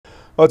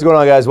What's going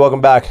on, guys?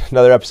 Welcome back.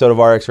 Another episode of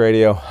RX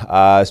Radio.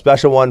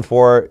 Special one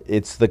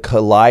it's the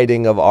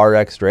colliding of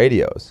RX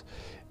radios.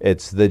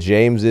 It's the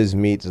Jameses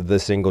meets the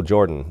single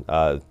Jordan.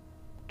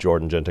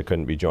 Jordan Ginta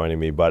couldn't be joining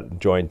me, but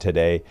joined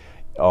today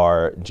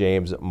are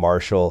James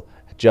Marshall.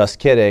 Just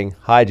kidding.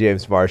 Hi,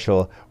 James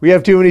Marshall. We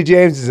have too many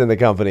Jameses in the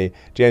company.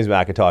 James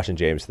Macintosh and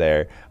James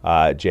Thayer.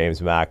 James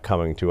Mac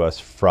coming to us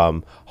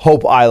from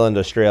Hope Island,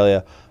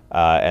 Australia.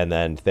 And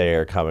then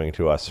Thayer coming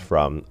to us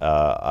from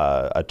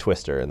a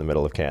twister in the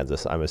middle of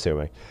Kansas, I'm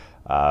assuming.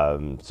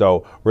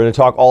 So we're going to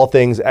talk all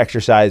things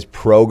exercise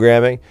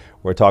programming.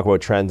 We're going to talk about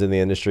trends in the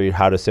industry,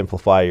 how to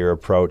simplify your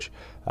approach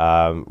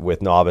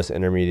with novice,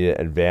 intermediate,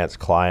 advanced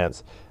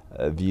clients.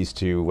 These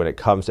two, when it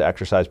comes to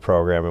exercise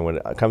programming, when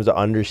it comes to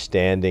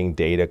understanding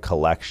data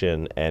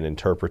collection and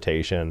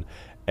interpretation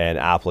and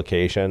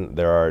application,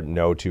 there are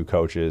no two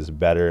coaches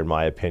better, in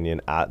my opinion,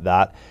 at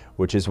that,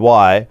 which is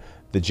why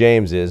the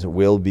Jameses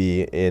will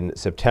be in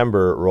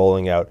September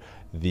rolling out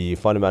the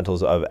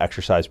Fundamentals of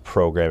Exercise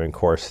Programming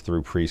course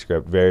through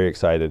Prescript. Very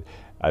excited.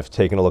 I've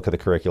taken a look at the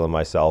curriculum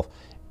myself.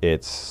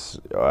 It's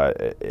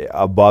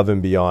above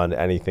and beyond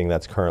anything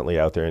that's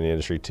currently out there in the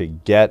industry to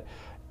get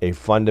a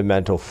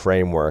fundamental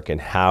framework and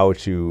how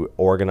to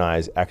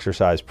organize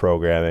exercise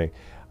programming.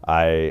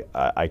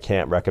 I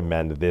can't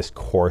recommend this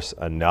course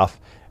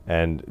enough.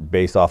 And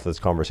based off this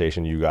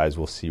conversation, you guys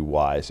will see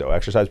why. So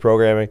exercise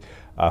programming,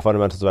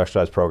 Fundamentals of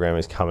Exercise Programming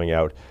is coming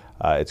out.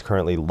 It's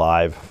currently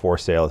live for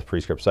sale at the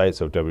Prescript site.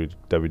 So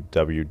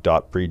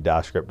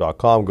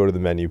www.pre-script.com. Go to the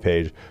menu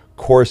page,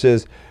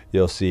 courses.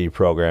 You'll see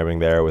programming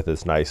there with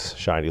this nice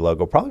shiny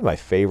logo. Probably my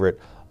favorite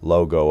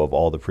logo of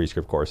all the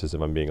Prescript courses, if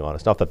I'm being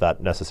honest. Not that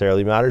that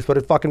necessarily matters, but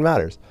it fucking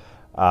matters.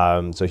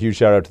 So huge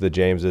shout out to the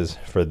Jameses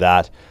for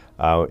that.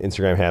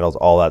 Instagram handles,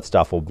 all that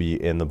stuff will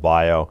be in the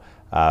bio.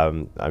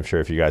 I'm sure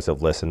if you guys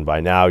have listened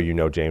by now, you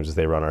know James,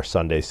 they run our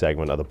Sunday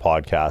segment of the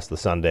podcast, the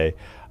Sunday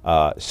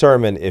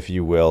sermon, if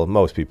you will.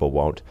 Most people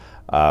won't.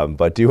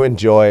 But do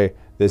enjoy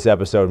this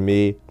episode.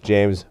 Me,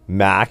 James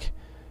Mac,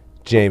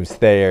 James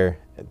Thayer,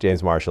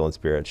 James Marshall in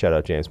spirit. Shout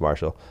out James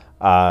Marshall.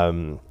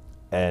 And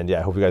yeah,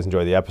 I hope you guys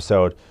enjoy the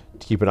episode.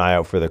 Keep an eye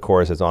out for the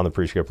course. It's on the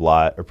Prescript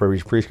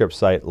Prescript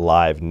site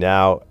live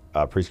now.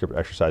 Prescript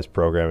exercise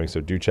programming.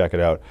 So do check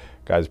it out.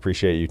 Guys,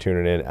 appreciate you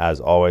tuning in.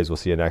 As always, we'll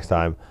see you next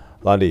time.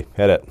 Lundy,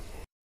 hit it.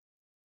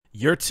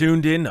 You're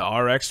tuned in to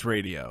RX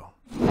Radio.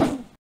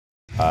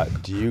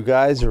 Do you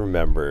guys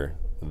remember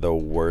the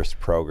worst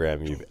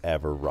program you've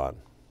ever run?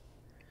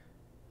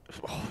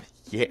 Oh,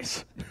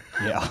 yes.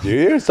 Yeah. Do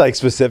you? It's like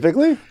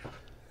specifically?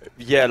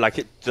 Yeah,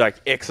 like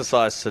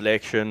exercise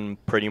selection,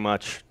 pretty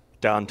much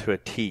down to a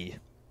T.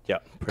 Yeah.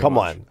 Come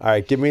on. All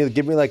right, give me a week.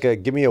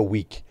 Give me a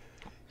week.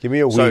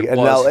 So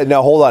And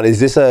now hold on. Is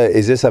this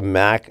a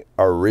Mac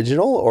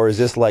original, or is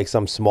this like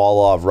some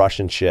Smolov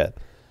Russian shit?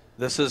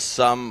 This is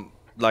some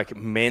like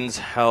Men's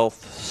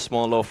Health,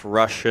 Smolov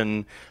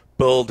Russian,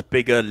 build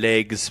bigger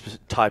legs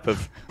type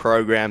of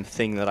program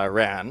thing that I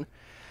ran.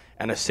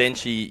 And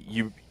essentially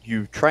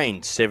you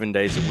train 7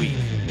 days a week.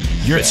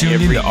 You're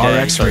tuned in to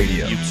RX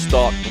Radio. You'd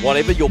start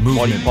whatever your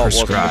body part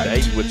was on the day,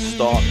 you would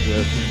start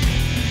with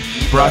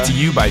brought to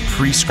you by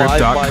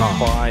Prescript.com.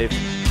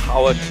 5x5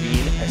 power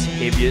clean as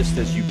heaviest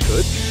as you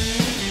could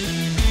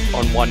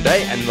on one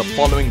day, and the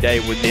following day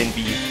would then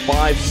be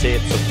 5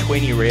 sets of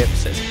 20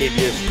 reps as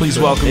heavy as Please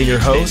welcome your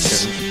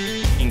hosts,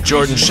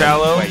 Jordan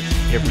Shallow,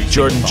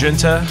 Jordan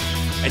Ginta,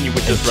 and you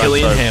would just run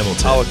Killian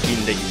Hamilton. power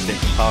clean, leg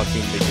extension, power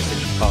clean, leg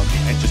extension, power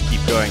clean, and just keep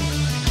going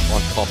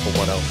on top of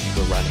what else you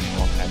were running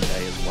on that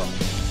day as well.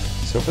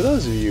 So for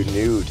those of you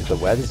new to the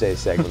Wednesday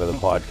segment of the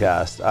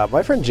podcast,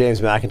 my friend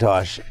James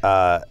Macintosh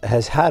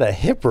has had a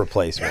hip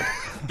replacement.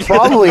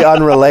 Probably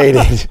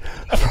unrelated.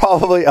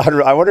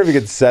 I wonder if you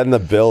could send the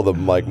bill to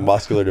like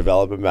Muscular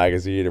Development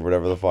Magazine or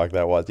whatever the fuck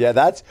that was. Yeah,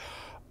 that's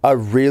a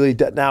really...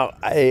 Now,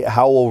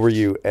 how old were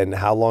you and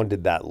how long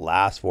did that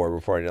last for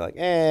before you're like,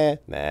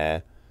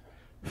 nah?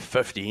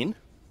 15.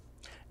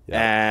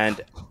 Yeah.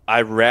 And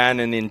I ran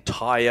an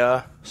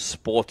entire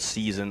sports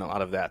season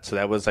out of that. So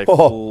that was a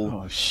full...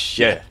 Oh,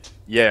 shit.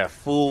 Yeah,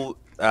 full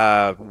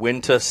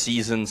winter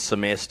season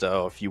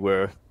semester, if you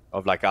were,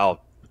 of like our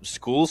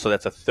school. So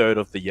that's a third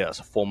of the year,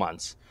 so 4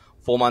 months.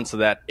 4 months of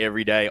that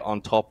every day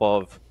on top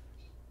of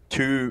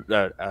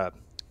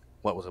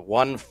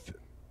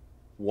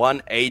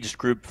one age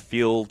group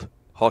field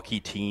hockey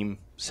team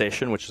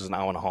session, which is an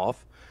hour and a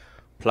half,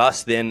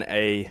 plus then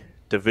a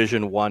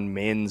Division 1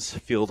 men's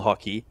field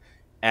hockey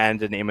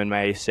and an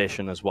MMA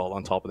session as well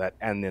on top of that,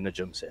 and then a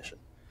gym session.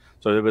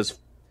 So there was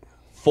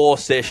 4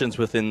 sessions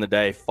within the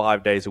day,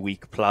 5 days a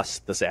week, plus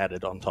this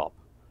added on top.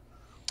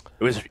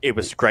 It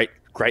was great.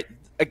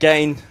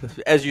 Again,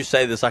 as you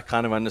say this, I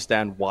kind of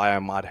understand why I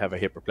might have a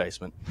hip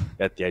replacement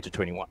at the age of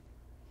 21.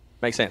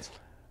 Makes sense.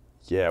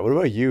 Yeah. What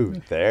about you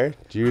there?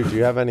 Do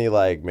you have any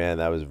like, man,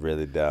 that was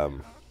really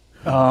dumb?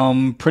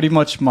 Pretty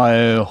much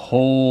my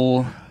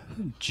whole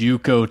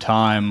JUCO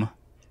time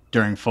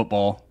during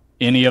football,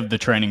 any of the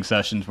training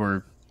sessions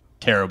were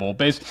terrible.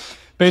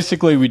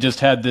 Basically, we just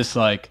had this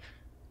like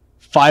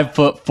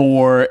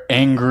 5'4"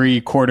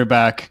 angry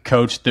quarterback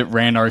coach that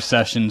ran our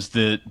sessions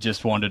that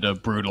just wanted to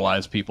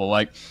brutalize people.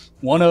 Like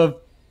one of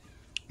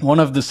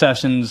the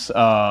sessions,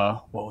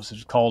 what was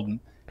it called?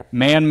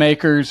 Man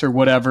makers or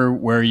whatever,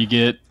 where you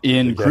get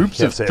in groups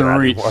of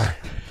 3.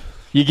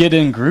 You get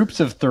in groups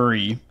of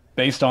 3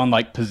 based on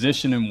like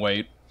position and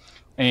weight,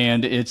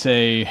 and it's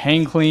a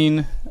hang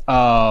clean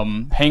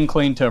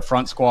to a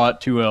front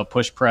squat to a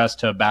push press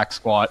to a back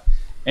squat,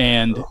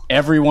 and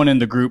everyone in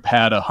the group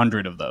had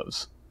 100 of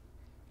those.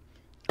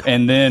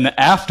 And then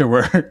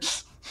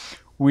afterwards,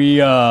 we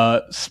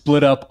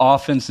split up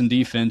offense and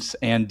defense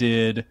and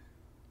did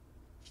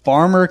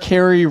farmer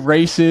carry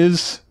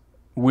races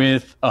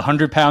with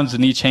 100 pounds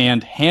in each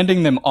hand,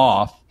 handing them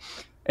off,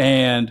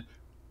 and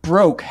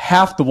broke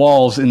half the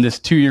walls in this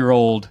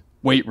 2-year-old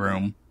weight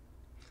room.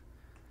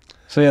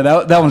 So yeah,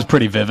 that one's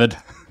pretty vivid.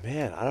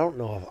 Man, I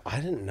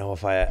didn't know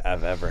if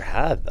I've ever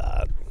had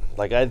that.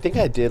 Like, I think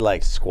I did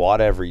like squat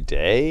every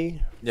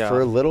day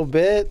for a little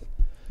bit,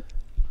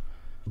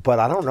 but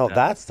I don't know.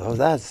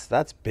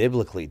 That's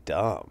biblically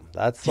dumb.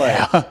 That's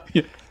like,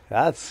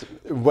 that's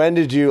when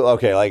did you?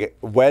 Okay, like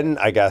when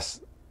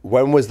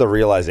was the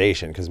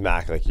realization? Because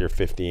Mac, like you're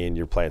 15,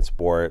 you're playing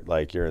sport,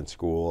 like you're in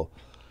school.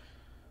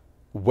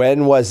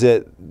 When was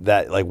it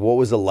that, like, what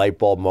was the light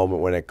bulb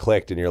moment when it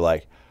clicked and you're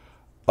like,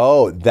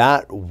 oh,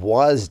 that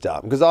was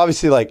dumb? Because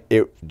obviously, like,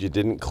 you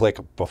didn't click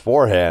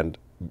beforehand.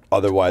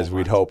 Otherwise,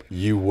 we'd hope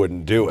you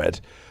wouldn't do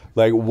it.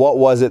 Like, what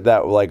was it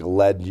that, like,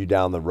 led you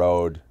down the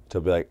road to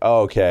be like,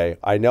 oh, okay,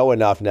 I know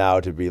enough now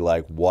to be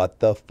like, what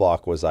the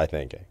fuck was I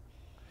thinking?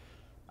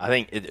 I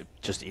think it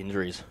just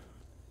injuries.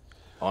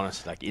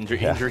 Honestly, like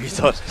injuries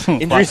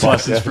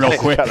is real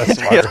quick.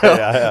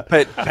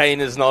 But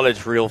pain is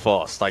knowledge real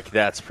fast. Like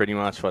that's pretty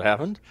much what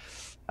happened.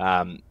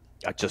 I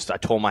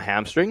tore my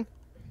hamstring.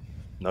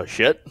 No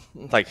shit.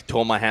 Like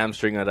tore my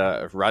hamstring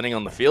at running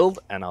on the field,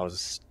 and I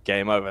was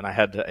game over. And I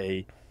had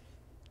a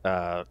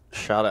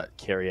shout out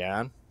Kerry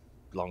Ann.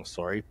 Long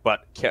story,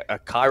 but a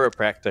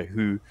chiropractor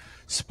who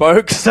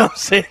spoke some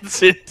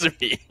sense into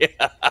me.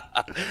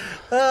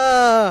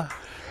 I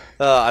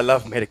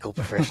love medical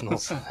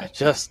professionals. They're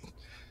just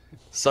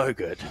so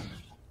good.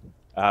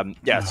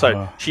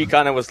 So she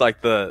kind of was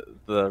like the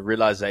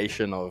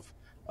realization of,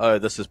 oh,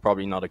 this is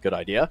probably not a good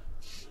idea.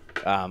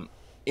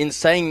 In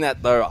saying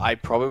that, though, I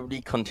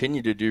probably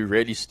continue to do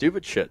really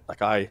stupid shit.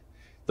 Like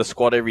the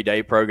squat every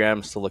day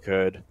program still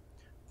occurred.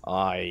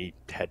 I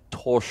had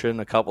torsion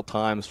a couple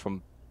times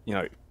from,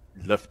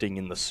 lifting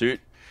in the suit,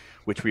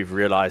 which we've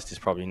realized is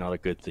probably not a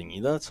good thing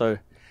either. So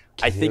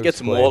I think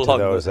it's more like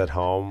those at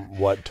home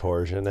what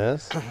torsion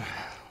is.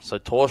 So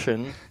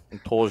torsion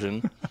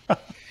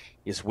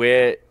is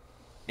where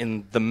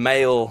in the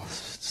male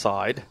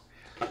side,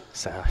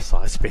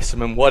 size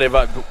specimen,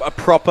 whatever, a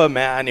proper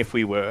man if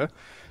we were.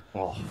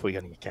 Oh, we're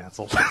going to get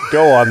cancelled.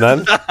 Go on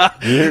then.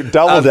 You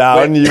double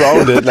down. You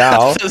owned it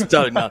now.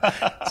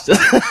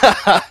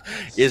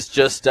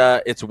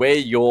 It's where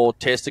your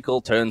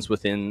testicle turns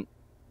within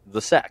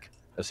the sac,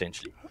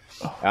 essentially,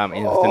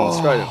 within the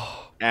scrotum,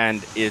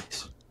 and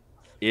it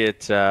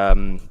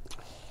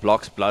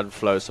blocks blood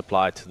flow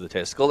supply to the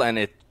testicle, and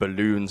it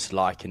balloons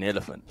like an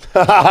elephant.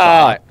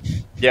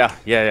 Yeah.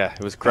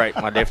 It was great.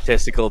 My left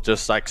testicle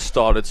just like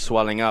started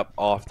swelling up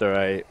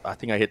after I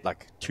think I hit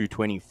like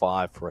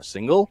 225 for a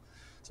single.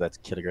 So that's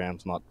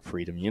kilograms, not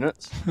freedom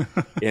units.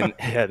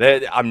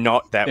 I'm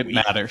not that weak. It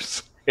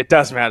matters. It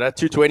does matter.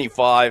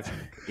 225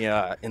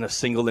 in a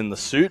single in the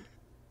suit.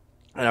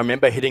 And I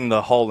remember hitting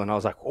the hole and I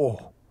was like,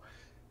 oh,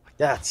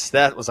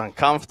 that was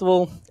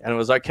uncomfortable. And it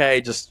was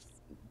okay,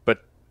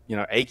 but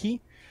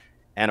achy.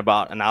 And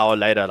about an hour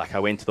later, like I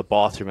went to the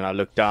bathroom and I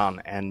looked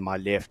down and my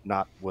left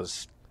nut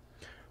was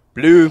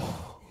blue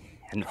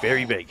and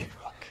very big.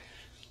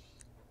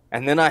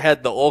 And then I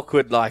had the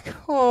awkward I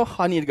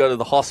need to go to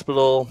the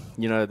hospital.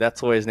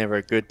 That's always never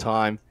a good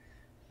time.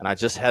 And I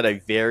just had a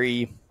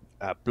very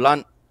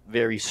blunt,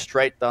 very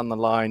straight down the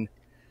line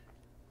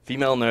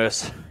female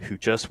nurse who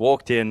just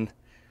walked in,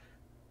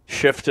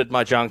 shifted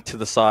my junk to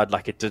the side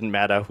like it didn't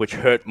matter, which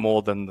hurt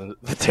more than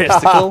the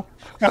testicle.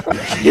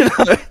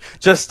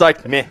 Just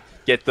like, meh,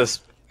 get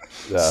this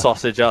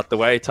sausage out the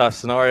way type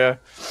scenario.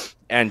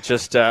 And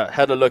just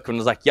had a look and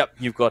was like, yep,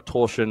 you've got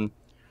torsion.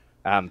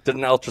 Did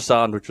an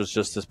ultrasound, which was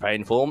just as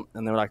painful.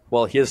 And they were like,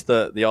 well, here's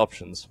the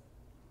options.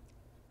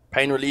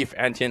 Pain relief,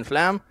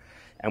 anti-inflam,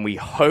 and we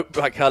hope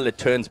like hell it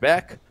turns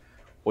back,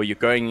 or you're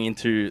going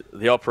into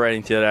the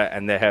operating theater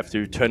and they have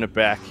to turn it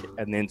back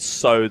and then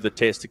sew the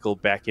testicle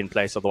back in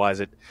place.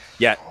 Otherwise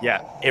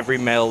every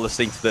male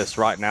listening to this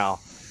right now,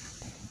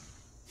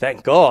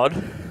 thank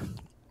God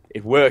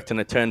it worked and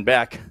it turned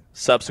back.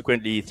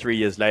 Subsequently, 3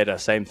 years later,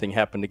 same thing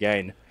happened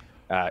again,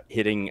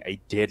 hitting a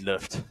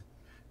deadlift.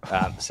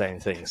 Same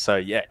thing.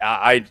 So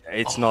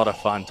it's not a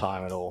fun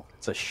time at all.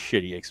 It's a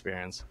shitty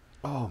experience.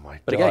 Oh my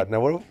God! Again, now,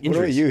 what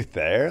are you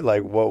there?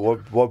 Like,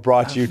 what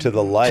brought you to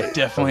the light?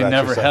 Definitely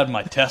never had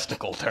my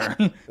testicle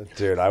turn.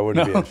 Dude, I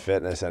wouldn't be in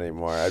fitness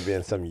anymore. I'd be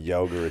in some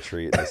yoga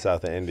retreat in the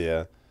south of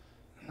India.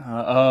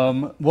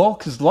 Well,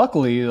 because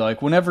luckily,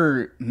 like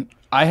whenever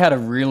I had a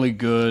really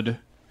good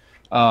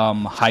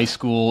high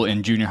school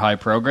and junior high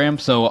program,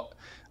 so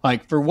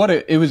like for what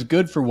it was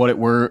good for what it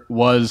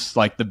was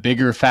like the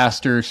bigger,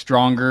 faster,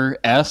 stronger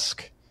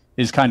esque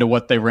is kind of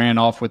what they ran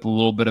off with a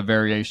little bit of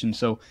variation.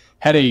 So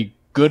had a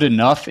good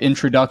enough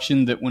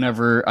introduction that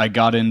whenever I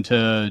got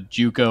into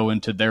JUCO,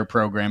 into their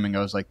programming, I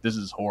was like, this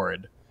is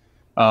horrid.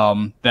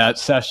 That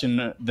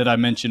session that I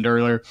mentioned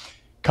earlier,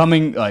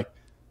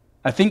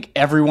 I think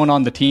everyone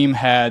on the team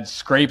had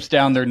scrapes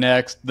down their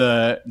necks.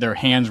 Their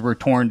hands were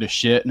torn to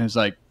shit. And it's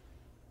like,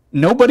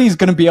 nobody's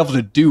going to be able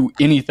to do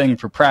anything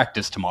for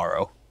practice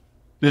tomorrow.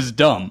 This is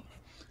dumb.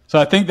 So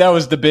I think that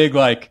was the big,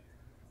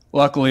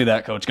 luckily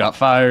that coach got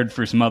fired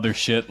for some other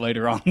shit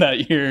later on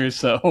that year.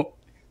 So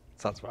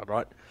Sounds about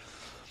right.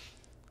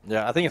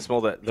 Yeah, I think it's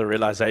more the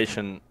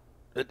realization.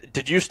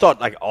 Did you start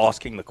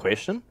asking the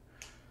question?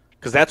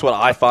 Because that's what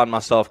I found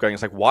myself going.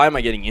 It's like, why am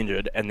I getting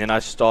injured? And then I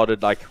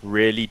started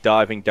really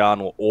diving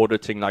down or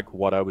auditing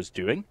what I was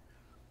doing.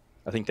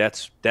 I think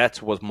that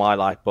was my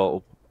light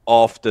bulb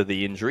after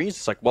the injuries.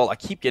 It's like, well, I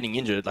keep getting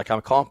injured. I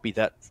can't be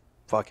that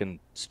fucking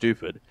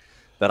stupid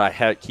that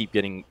I keep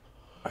getting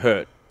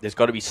hurt. There's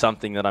got to be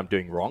something that I'm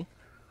doing wrong.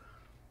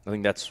 I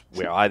think that's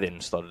where I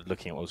then started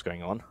looking at what was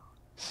going on.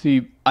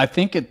 See, I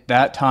think at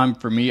that time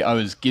for me, I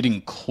was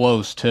getting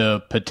close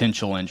to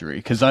potential injury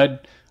because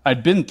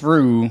I'd been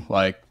through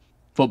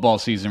football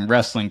season,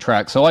 wrestling,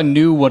 track, so I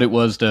knew what it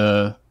was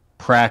to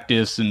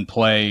practice and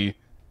play.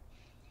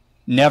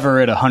 Never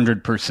at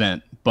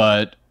 100%,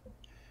 but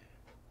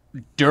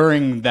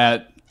during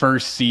that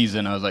first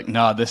season, I was like,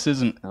 "Nah, this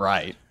isn't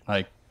right."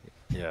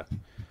 Yeah,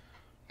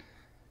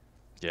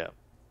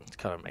 it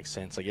kind of makes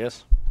sense, I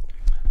guess.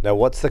 Now,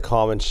 what's the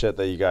common shit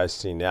that you guys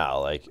see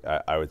now?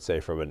 I would say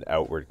from an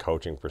outward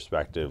coaching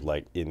perspective,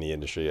 in the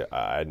industry,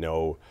 I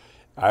know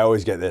I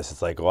always get this.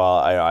 It's like, well,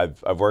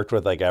 I've worked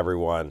with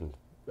everyone,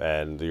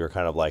 and you're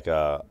kind of like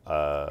a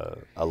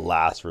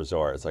last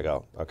resort. It's like,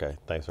 oh, okay,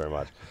 thanks very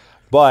much.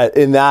 But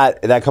in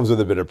that comes with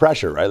a bit of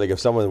pressure, right?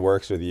 If someone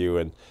works with you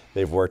and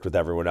they've worked with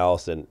everyone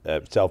else and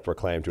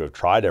self-proclaimed to have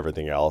tried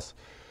everything else,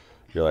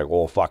 you're like,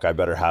 well, fuck, I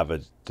better have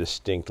a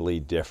distinctly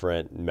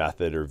different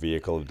method or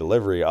vehicle of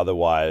delivery.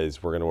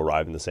 Otherwise, we're going to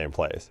arrive in the same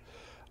place.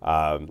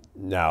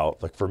 Now,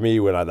 for me,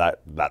 when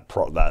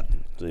that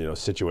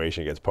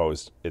situation gets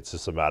posed, it's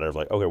just a matter of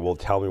okay, well,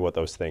 tell me what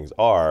those things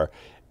are.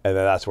 And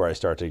then that's where I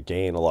start to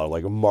gain a lot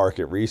of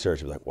market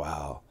research. I'm like,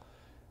 wow,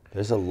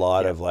 there's a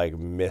lot of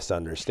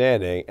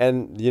misunderstanding.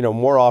 And,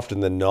 more often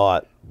than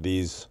not,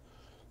 these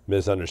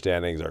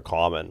misunderstandings are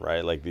common,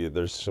 right?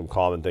 There's some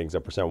common things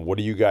that present. What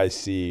do you guys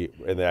see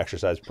in the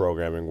exercise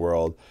programming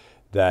world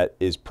that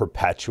is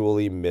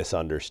perpetually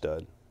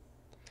misunderstood?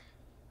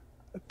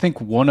 I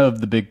think one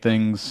of the big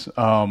things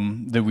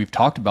that we've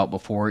talked about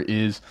before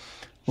is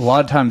a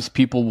lot of times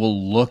people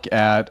will look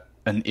at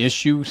an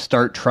issue,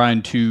 start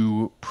trying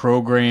to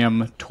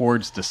program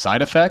towards the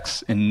side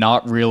effects and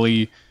not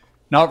really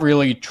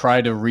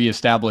try to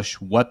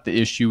reestablish what the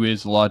issue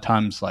is. A lot of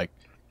times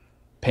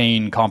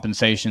pain,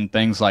 compensation,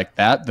 things like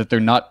that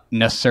they're not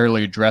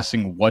necessarily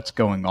addressing what's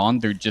going on.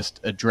 They're just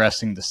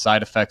addressing the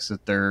side effects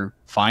that they're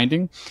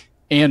finding.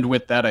 And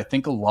with that, I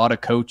think a lot of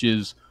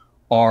coaches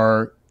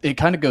it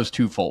kind of goes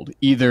twofold.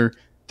 Either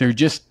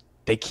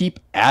they keep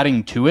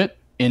adding to it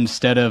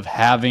instead of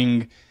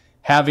having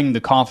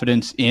the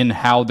confidence in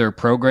how they're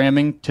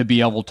programming to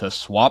be able to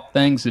swap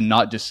things and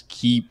not just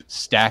keep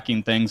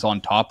stacking things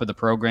on top of the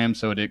program.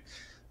 So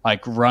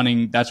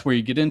running, that's where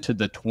you get into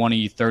the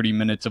 20, 30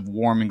 minutes of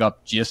warming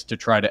up just to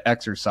try to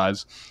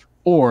exercise.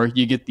 Or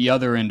you get the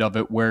other end of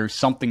it where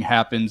something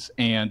happens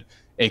and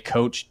a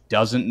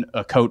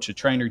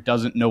trainer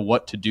doesn't know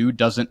what to do,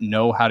 doesn't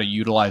know how to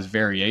utilize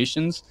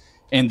variations,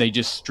 and they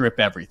just strip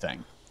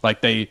everything.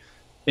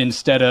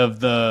 Instead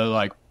of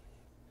the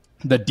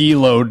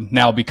deload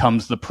now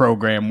becomes the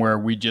program where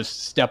we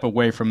just step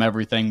away from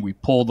everything. We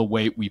pull the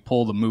weight, we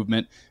pull the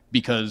movement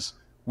because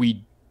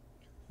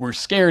we're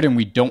scared and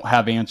we don't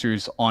have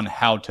answers on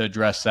how to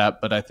address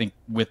that. But I think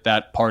with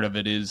that, part of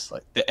it is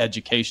the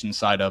education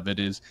side of it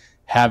is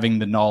having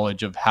the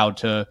knowledge of how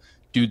to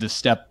do the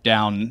step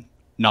down,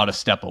 not a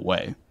step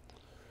away.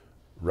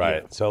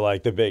 Right. Yeah. So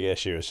the big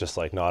issue is just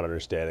not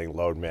understanding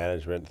load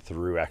management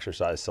through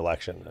exercise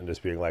selection and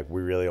just being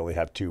we really only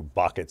have two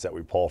buckets that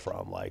we pull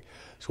from,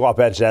 squat,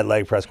 bench, dead,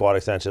 leg press, quad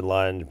extension,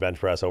 lunge, bench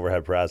press,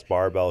 overhead press,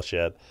 barbell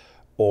shit,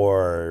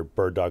 or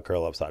bird dog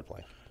curl up side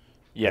plank.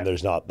 Yeah. And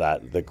there's not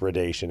the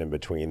gradation in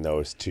between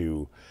those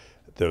two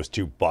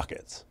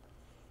buckets.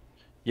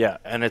 Yeah,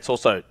 and it's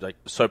also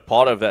so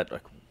part of that.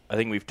 I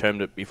think we've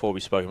termed it before. We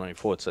spoke about it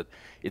before.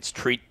 It's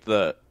treat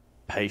the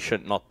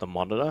patient, not the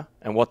monitor.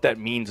 And what that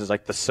means is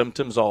the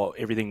symptoms are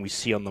everything we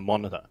see on the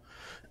monitor,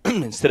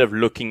 instead of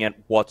looking at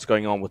what's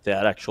going on with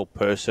that actual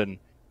person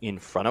in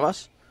front of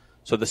us.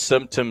 So the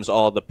symptoms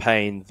are the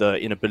pain, the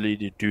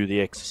inability to do the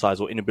exercise,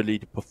 or inability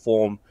to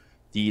perform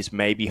these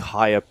maybe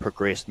higher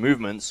progressed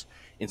movements,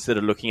 instead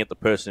of looking at the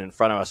person in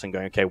front of us and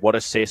going, okay, what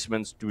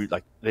assessments do we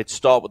let's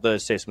start with the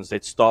assessments.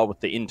 Let's start with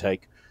the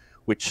intake,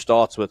 which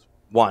starts with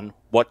one,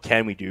 what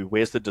can we do?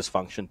 Where's the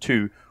dysfunction?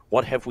 Two,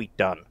 what have we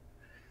done?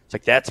 It's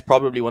like that's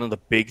probably one of the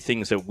big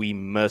things that we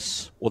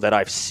miss, or that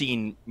I've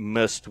seen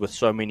missed with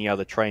so many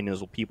other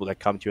trainers or people that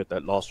come to you at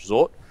that last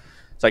resort.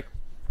 It's like,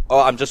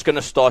 oh, I'm just going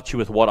to start you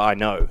with what I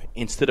know,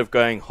 instead of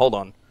going, hold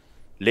on,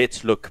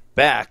 let's look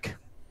back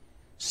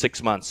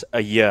 6 months,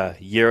 a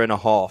year and a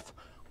half.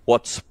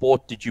 What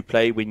sport did you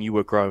play when you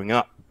were growing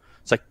up?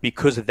 It's like,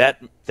 because of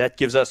that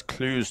gives us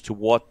clues to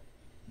what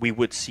we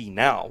would see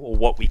now, or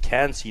what we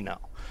can see now.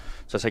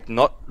 So it's like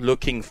not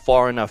looking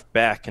far enough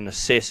back and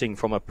assessing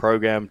from a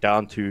program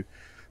down to,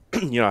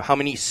 how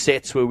many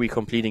sets were we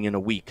completing in a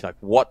week? Like,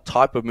 what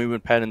type of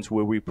movement patterns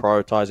were we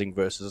prioritizing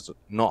versus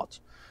not?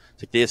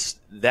 It's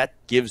like that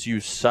gives you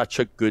such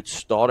a good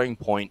starting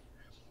point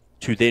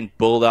to then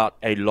build out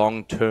a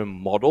long-term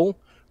model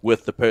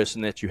with the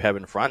person that you have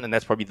in front. And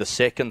that's probably the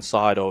second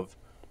side of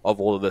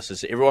all of this,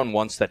 is everyone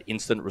wants that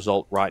instant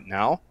result right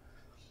now.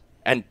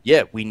 And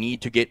yeah, we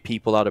need to get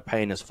people out of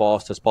pain as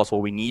fast as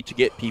possible. We need to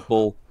get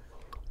people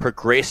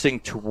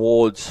progressing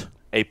towards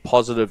a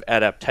positive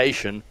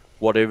adaptation,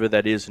 whatever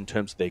that is in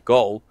terms of their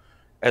goal,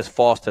 as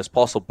fast as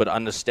possible, but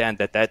understand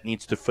that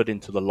needs to fit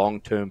into the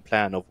long-term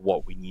plan of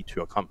what we need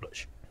to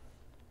accomplish.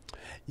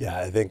 Yeah,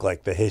 I think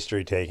like the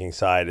history taking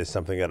side is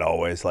something that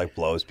always like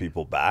blows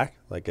people back.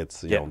 Like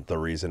it's, you know, the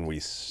reason we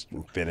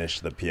finish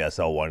the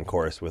PSL1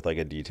 course with like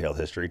a detailed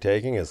history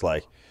taking is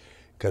like,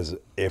 because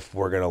if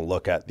we're going to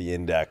look at the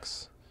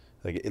index,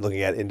 like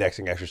looking at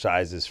indexing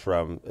exercises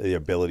from the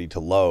ability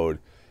to load,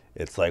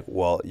 it's like,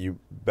 well, you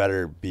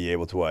better be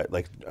able to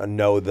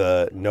know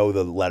the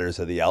letters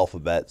of the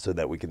alphabet so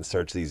that we can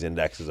search these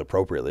indexes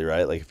appropriately,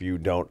 right? Like if you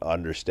don't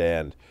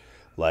understand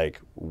like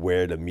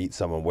where to meet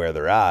someone where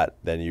they're at,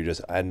 then you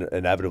just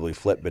inevitably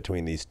flip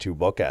between these two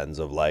bookends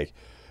of like,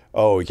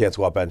 oh, you can't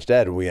squat bench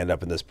dead, and we end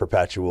up in this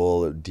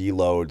perpetual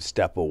deload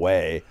step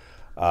away,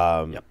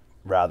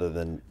 rather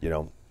than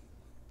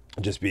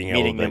just being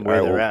meeting able to them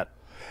where they're at.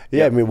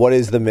 Yeah, I mean, what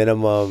is the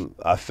minimum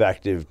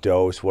effective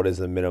dose? What is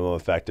the minimum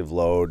effective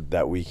load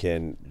that we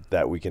can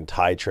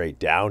titrate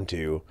down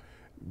to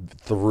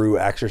through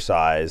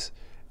exercise?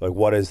 Like,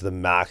 what is the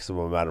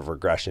maximum amount of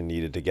regression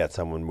needed to get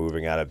someone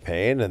moving out of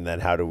pain? And then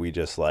how do we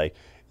just like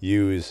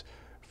use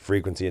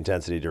frequency,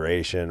 intensity,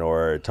 duration,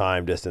 or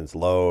time, distance,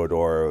 load,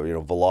 or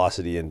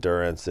velocity,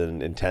 endurance,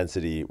 and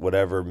intensity,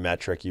 whatever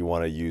metric you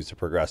want to use to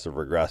progressive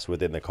regress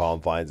within the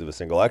confines of a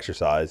single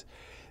exercise?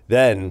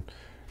 Then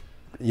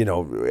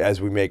as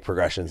we make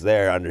progressions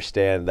there,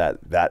 understand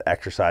that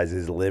exercise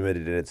is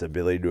limited in its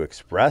ability to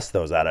express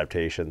those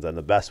adaptations. And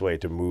the best way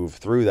to move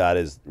through that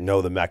is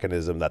know the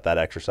mechanism that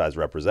exercise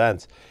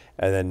represents,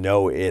 and then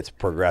know its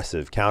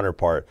progressive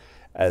counterpart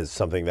as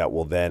something that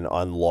will then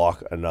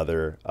unlock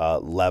another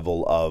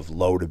level of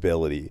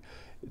loadability,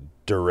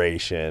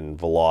 duration,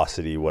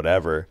 velocity,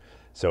 whatever.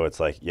 So it's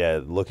like,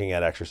 looking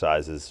at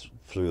exercises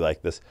through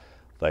like this,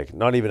 like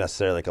not even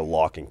necessarily like a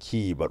lock and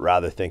key, but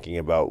rather thinking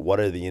about what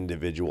are the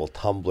individual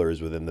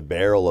tumblers within the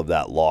barrel of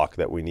that lock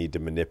that we need to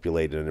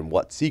manipulate and in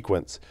what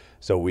sequence,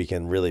 so we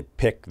can really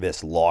pick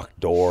this locked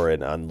door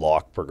and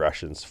unlock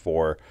progressions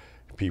for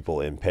people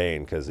in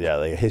pain. Because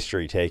like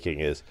history taking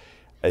is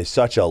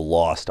such a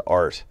lost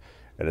art.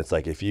 And it's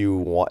like, if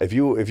you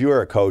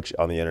are a coach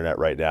on the internet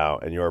right now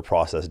and your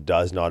process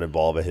does not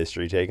involve a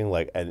history taking,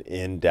 like an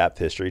in-depth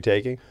history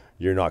taking,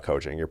 you're not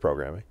coaching, you're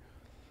programming.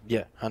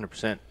 Yeah,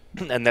 100%.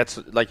 And that's,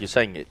 like you're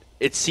saying,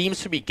 it seems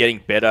to be getting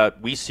better.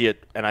 We see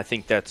it, and I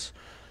think that's,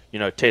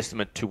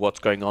 testament to what's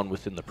going on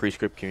within the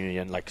prescript community,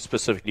 and like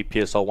specifically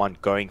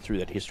PSL1 going through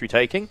that history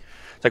taking.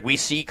 It's like we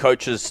see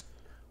coaches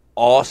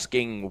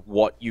asking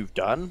what you've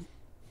done,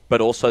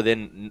 but also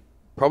then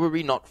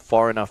probably not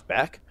far enough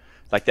back.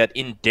 Like that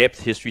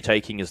in-depth history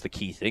taking is the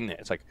key thing there.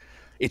 It's like,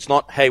 it's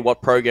not, hey,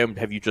 what program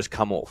have you just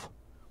come off?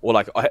 Or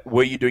like,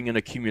 were you doing an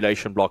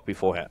accumulation block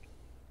beforehand?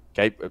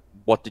 Okay,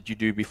 what did you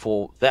do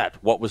before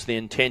that? What was the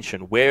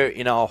intention? Where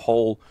in our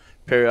whole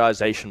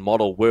periodization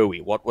model were we?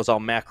 What was our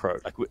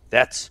macro? Like,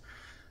 that's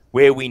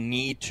where we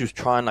need to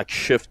try and like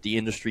shift the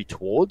industry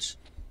towards.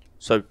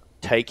 So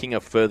taking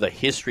a further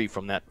history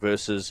from that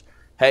versus,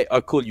 hey,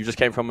 oh cool, you just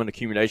came from an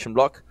accumulation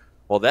block.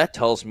 Well, that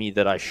tells me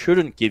that I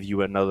shouldn't give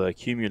you another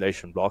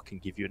accumulation block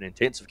and give you an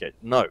intensification.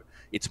 No,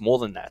 it's more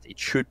than that. It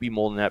should be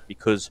more than that,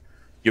 because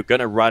you're going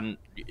to run,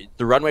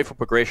 the runway for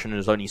progression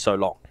is only so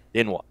long.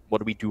 Then what? What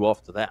do we do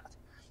after that?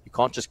 You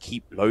can't just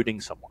keep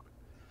loading someone.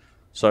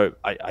 So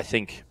I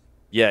think,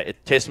 it's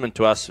testament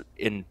to us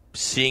in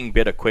seeing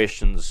better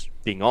questions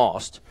being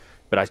asked,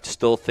 but I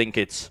still think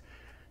it's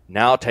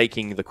now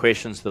taking the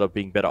questions that are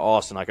being better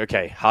asked and like,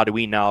 okay, how do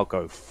we now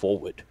go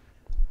forward?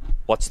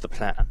 What's the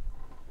plan?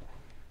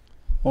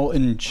 Well,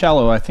 in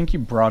Shallow, I think you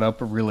brought up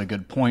a really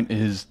good point,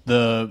 is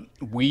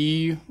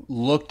we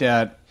looked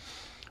at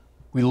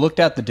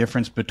the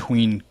difference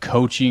between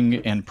coaching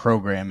and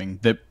programming.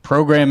 That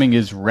programming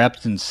is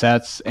reps and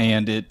sets,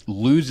 and it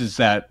loses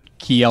that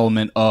key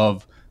element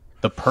of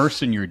the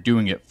person you're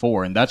doing it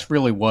for. And that's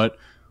really what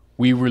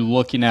we were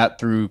looking at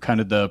through kind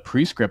of the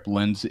prescript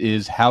lens,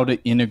 is how to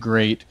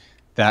integrate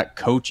that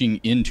coaching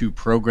into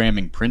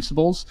programming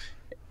principles.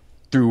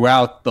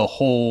 throughout the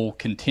whole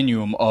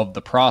continuum of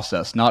the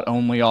process, not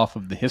only off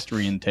of the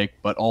history intake,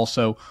 but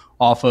also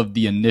off of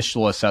the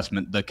initial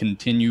assessment, the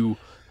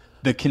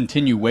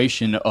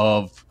continuation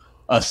of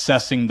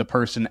assessing the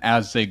person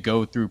as they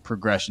go through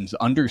progressions,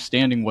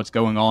 understanding what's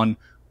going on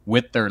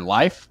with their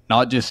life,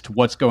 not just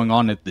what's going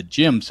on at the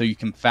gym. So you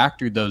can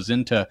factor those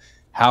into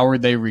how are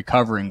they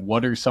recovering?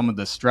 What are some of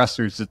the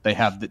stressors that they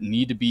have that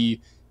need to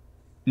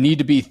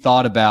be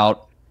thought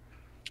about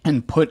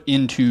and put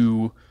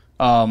into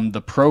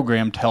the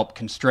program to help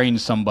constrain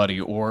somebody,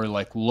 or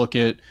like look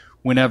at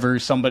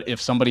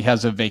if somebody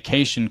has a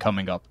vacation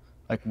coming up,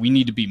 like we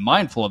need to be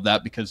mindful of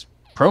that because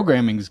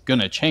programming is going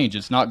to change.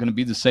 It's not going to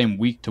be the same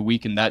week to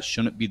week, and that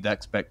shouldn't be the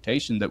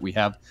expectation that we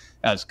have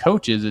as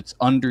coaches. It's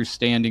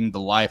understanding the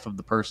life of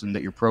the person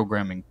that you're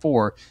programming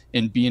for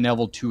and being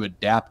able to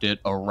adapt it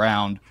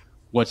around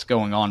what's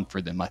going on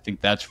for them. I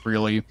think that's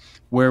really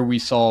where we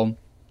saw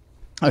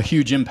a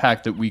huge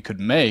impact that we could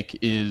make,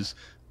 is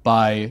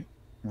by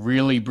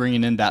really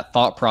bringing in that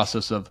thought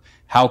process of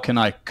how can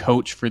I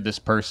coach for this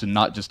person,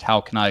 not just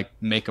how can I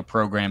make a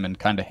program and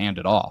kind of hand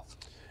it off.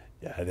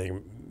 Yeah, I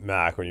think,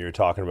 Mac, when you were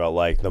talking about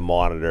like the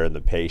monitor and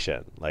the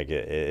patient, like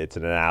it's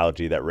an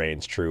analogy that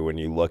reigns true when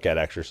you look at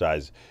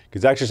exercise,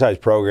 because exercise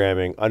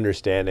programming,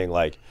 understanding,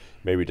 like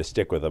maybe to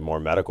stick with a more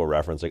medical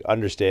reference, like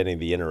understanding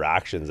the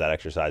interactions that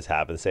exercise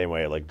have in the same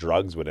way like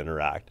drugs would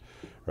interact,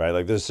 right?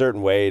 Like there's a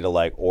certain way to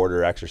like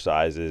order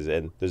exercises,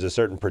 and there's a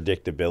certain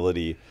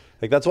predictability.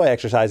 Like that's why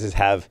exercises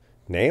have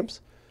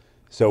names.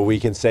 So we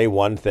can say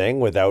one thing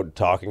without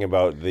talking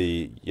about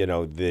the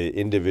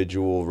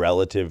individual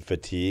relative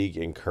fatigue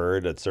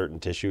incurred at certain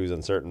tissues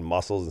and certain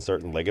muscles and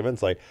certain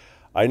ligaments. Like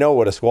I know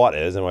what a squat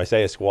is, and when I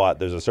say a squat,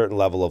 there's a certain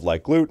level of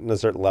like glute and a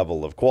certain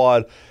level of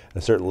quad,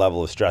 and a certain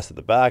level of stress at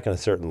the back, and a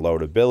certain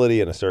loadability,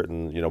 and a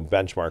certain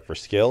benchmark for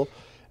skill.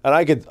 And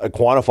I could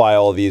quantify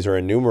all of these or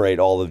enumerate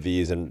all of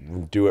these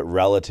and do it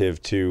relative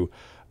to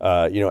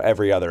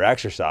every other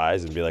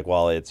exercise and be like,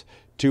 well, it's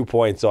 2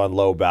 points on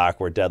low back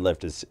where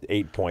deadlift is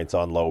 8 points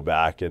on low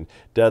back, and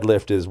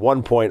deadlift is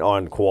 1 point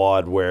on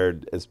quad where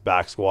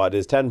back squat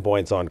is 10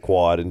 points on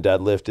quad, and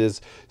deadlift is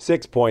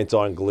 6 points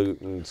on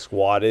glute, and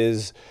squat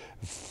is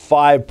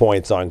 5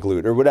 points on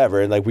glute, or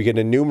whatever. And like we can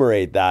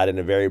enumerate that in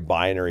a very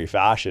binary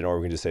fashion, or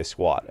we can just say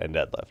squat and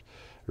deadlift,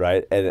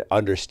 right? And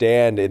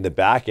understand in the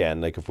back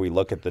end, like if we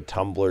look at the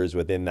tumblers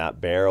within that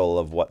barrel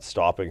of what's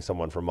stopping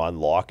someone from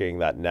unlocking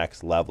that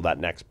next level, that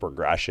next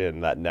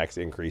progression, that next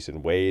increase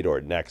in weight, or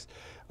next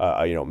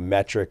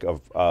metric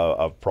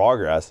of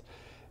progress,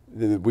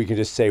 we can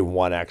just say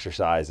one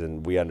exercise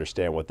and we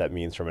understand what that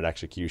means from an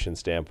execution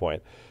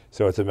standpoint.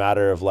 So it's a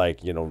matter of like,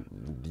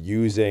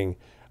 using,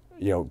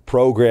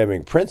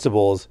 programming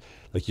principles.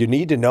 Like you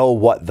need to know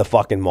what the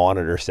fucking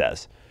monitor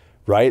says,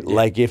 right? Yeah.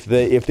 Like if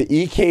the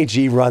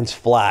EKG runs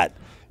flat,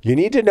 you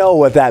need to know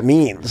what that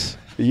means.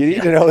 You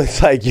need to know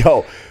it's like,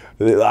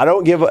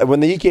 when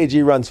the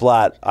EKG runs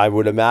flat, I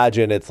would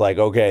imagine it's like,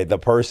 okay, the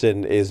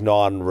person is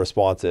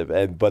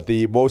non-responsive, but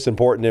the most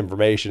important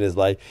information is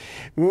like,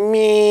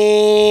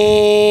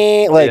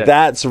 me, like yeah.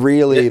 That's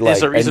really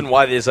there's a reason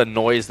why there's a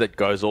noise that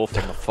goes off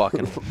on the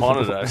fucking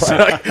monitor. So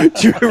like,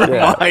 to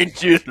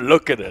remind you to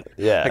look at it.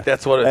 Yeah, like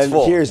that's what it's and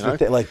for. Here's the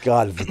thing, like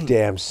God, the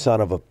damn son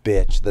of a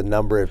bitch. The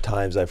number of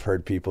times I've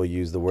heard people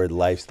use the word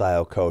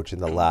lifestyle coach in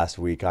the last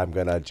week, I'm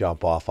gonna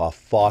jump off a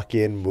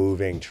fucking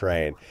moving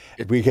train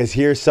because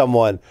here's someone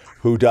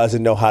who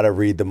doesn't know how to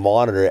read the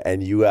monitor,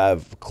 and you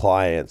have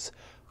clients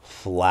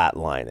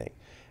flatlining,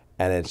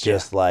 and it's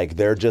just like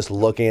they're just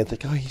looking at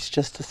like, oh, he's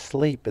just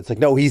asleep. It's like,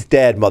 no, he's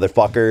dead,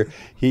 motherfucker.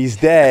 He's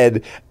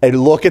dead.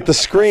 And look at the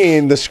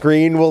screen. The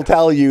screen will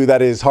tell you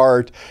that his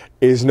heart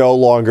is no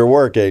longer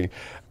working.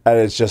 And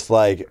it's just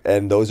like,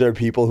 and those are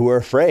people who are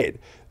afraid.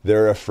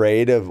 They're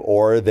afraid of,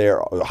 or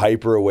they're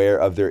hyper aware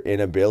of their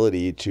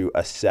inability to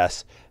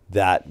assess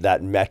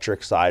that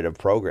metric side of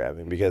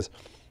programming, because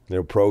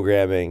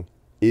programming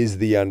is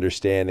the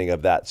understanding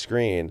of that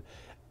screen,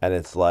 and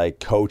it's like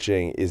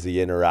coaching is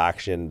the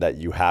interaction that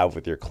you have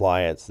with your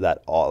clients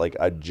that like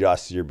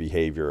adjusts your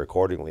behavior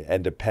accordingly.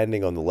 And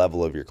depending on the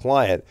level of your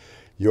client,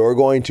 you're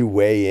going to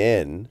weigh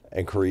in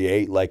and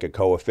create like a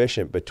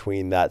coefficient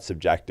between that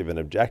subjective and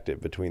objective,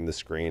 between the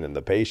screen and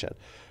the patient,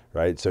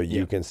 right? So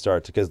you can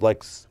start to, because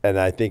like, and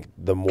I think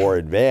the more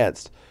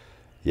advanced,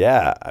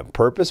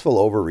 purposeful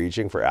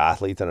overreaching for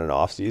athletes in an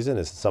off season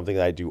is something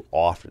that I do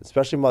often,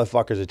 especially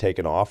motherfuckers are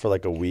taking off for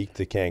like a week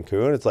to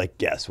Cancun. It's like,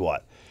 guess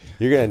what?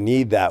 You're going to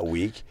need that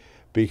week,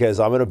 because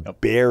I'm going to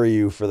bury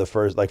you for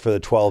for the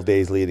 12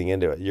 days leading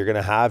into it. You're going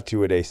to have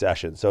 2-a-day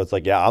sessions. So it's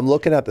like, I'm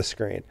looking at the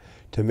screen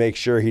to make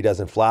sure he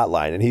doesn't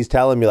flatline. And he's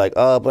telling me like,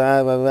 oh,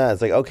 blah, blah, blah.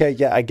 It's like, okay,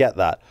 yeah, I get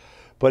that.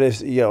 But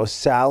if,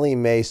 Sally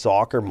Mae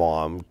soccer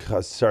mom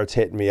starts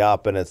hitting me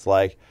up and it's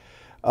like,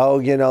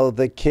 oh,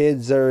 the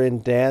kids are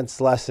in dance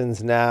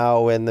lessons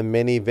now and the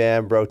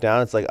minivan broke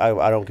down. It's like,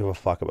 I don't give a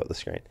fuck about the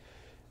screen.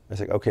 It's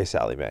like, okay,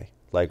 Sally Mae,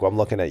 like, I'm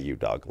looking at you,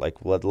 dog. Like,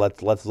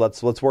 let's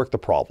work the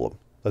problem.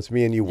 Let's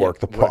me and you work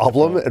the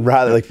problem, and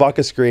rather like fuck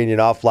a screen. You're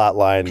not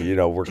flatline. You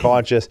know, we're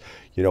conscious.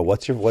 You know,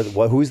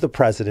 who's the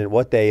president?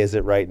 What day is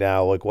it right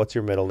now? Like, what's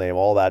your middle name?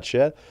 All that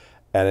shit.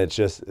 And it's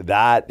just,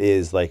 that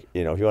is like,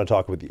 you know, if you want to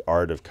talk about the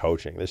art of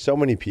coaching, there's so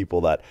many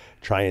people that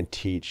try and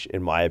teach,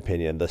 in my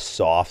opinion, the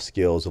soft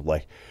skills of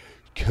like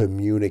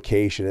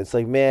communication. It's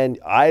like, man,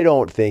 I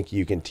don't think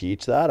you can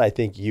teach that. I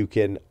think you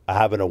can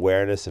have an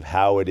awareness of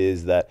how it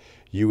is that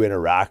you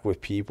interact with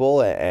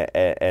people,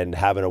 and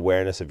have an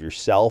awareness of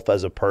yourself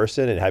as a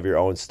person, and have your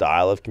own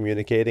style of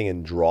communicating,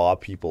 and draw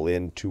people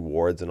in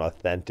towards an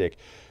authentic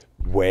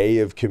way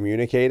of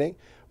communicating.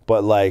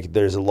 But like,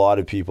 there's a lot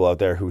of people out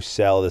there who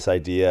sell this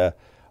idea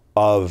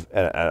of,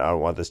 and I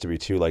don't want this to be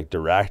too like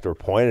direct or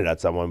pointed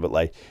at someone, but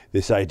like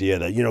this idea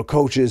that, you know,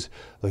 coaches,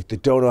 like, they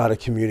don't know how to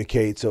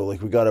communicate, so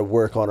like we got to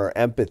work on our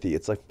empathy.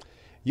 It's like,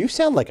 you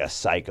sound like a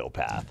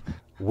psychopath.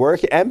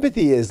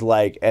 Empathy is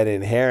like an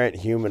inherent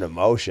human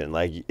emotion.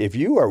 Like, if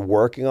you are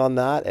working on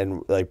that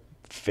and like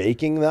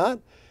faking that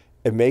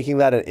and making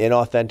that an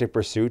inauthentic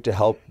pursuit to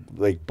help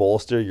like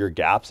bolster your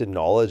gaps in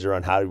knowledge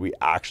around how do we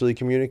actually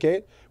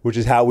communicate, which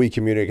is how we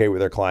communicate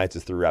with our clients,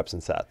 is through reps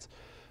and sets,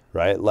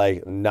 right?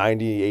 Like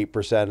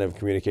 98% of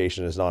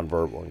communication is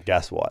nonverbal. And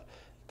guess what?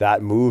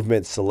 That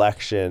movement,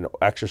 selection,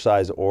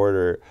 exercise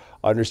order,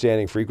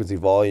 understanding frequency,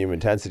 volume,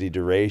 intensity,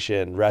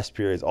 duration, rest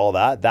periods, all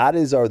that,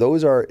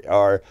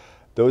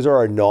 those are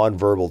our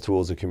nonverbal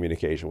tools of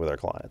communication with our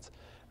clients,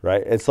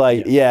 right? It's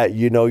like, yeah,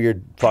 you know your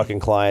fucking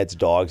client's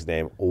dog's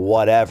name,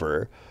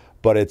 whatever.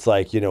 But it's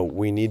like, you know,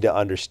 we need to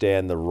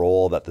understand the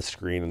role that the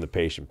screen and the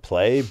patient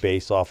play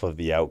based off of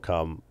the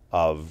outcome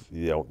of,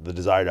 you know, the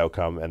desired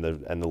outcome and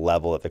the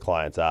level that the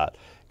client's at.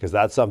 Because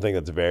that's something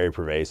that's very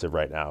pervasive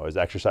right now, is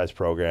exercise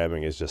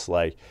programming is just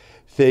like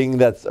thing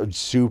that's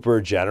super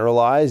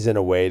generalized in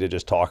a way to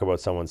just talk about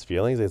someone's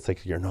feelings. It's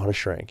like, you're not a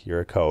shrink,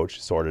 you're a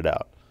coach, sort it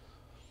out.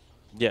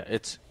 Yeah,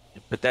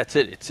 but that's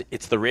it.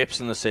 It's the reps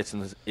and the sets,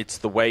 and it's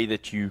the way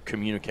that you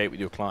communicate with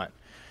your client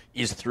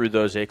is through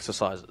those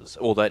exercises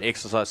or that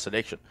exercise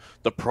selection.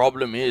 The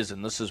problem is,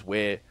 and this is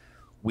where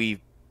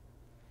we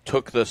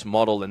took this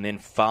model and then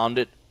found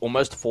it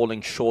almost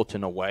falling short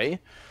in a way,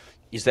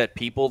 is that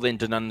people then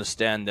didn't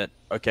understand that,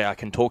 okay, I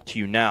can talk to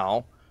you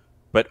now,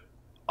 but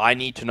I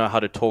need to know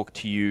how to talk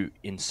to you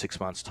in 6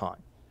 months'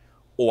 time.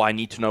 Or I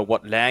need to know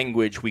what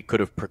language we could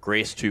have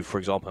progressed to, for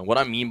example. And what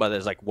I mean by that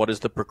is, like, what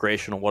is the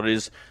progression, or what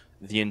is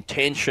the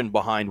intention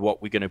behind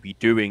what we're going to be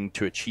doing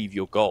to achieve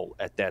your goal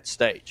at that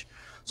stage.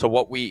 So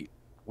what we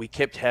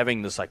kept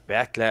having this like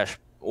backlash,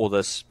 or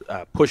this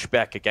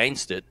pushback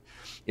against it,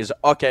 is,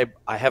 okay,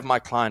 I have my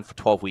client for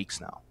 12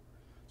 weeks now.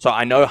 So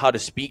I know how to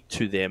speak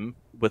to them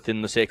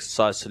within this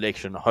exercise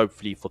selection,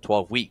 hopefully for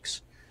 12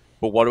 weeks.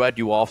 But what do I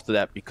do after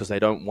that? Because they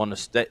don't want to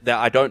stay.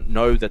 I don't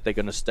know that they're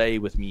going to stay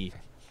with me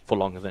for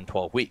longer than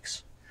 12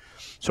 weeks.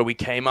 So we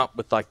came up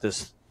with like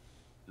this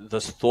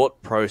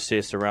thought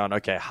process around,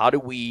 okay, how do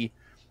we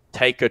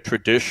take a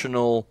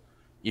traditional,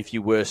 if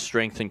you were,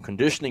 strength and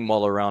conditioning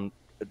model around,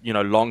 you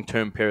know,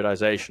 long-term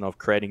periodization of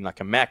creating like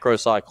a macro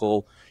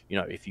cycle, you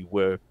know, if you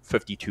were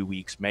 52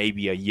 weeks,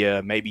 maybe a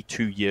year, maybe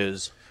 2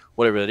 years,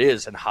 whatever it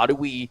is. And how do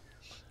we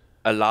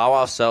allow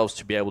ourselves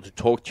to be able to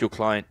talk to your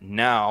client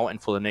now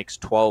and for the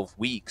next 12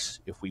 weeks,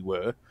 if we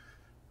were,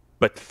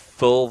 but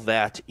fill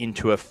that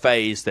into a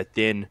phase that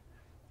then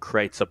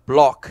creates a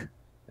block.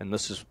 And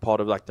this is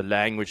part of like the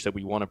language that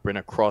we want to bring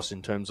across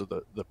in terms of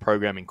the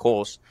programming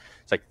course.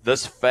 It's like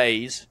this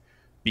phase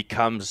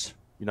becomes,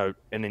 you know,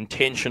 an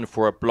intention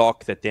for a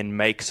block that then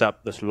makes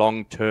up this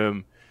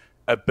long-term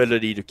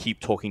ability to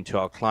keep talking to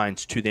our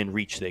clients to then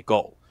reach their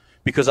goal.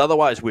 Because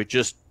otherwise we're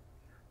just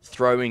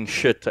throwing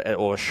shit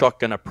or a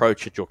shotgun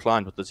approach at your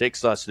client with this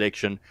exercise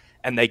selection,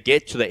 and they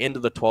get to the end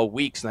of the 12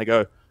 weeks and they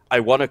go, I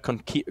want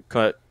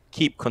to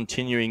keep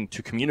continuing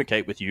to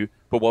communicate with you,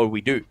 but what do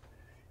we do?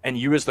 And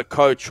you as the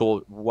coach,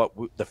 or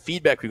the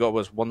feedback we got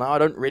was, well, now I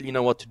don't really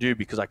know what to do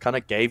because I kind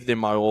of gave them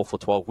my all for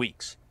 12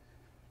 weeks.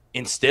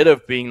 Instead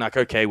of being like,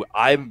 okay,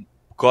 I've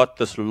got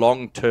this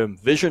long-term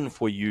vision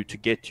for you to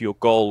get to your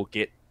goal,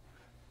 get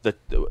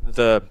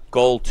the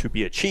goal to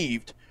be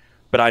achieved,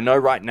 but I know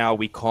right now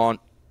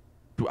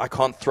I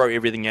can't throw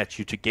everything at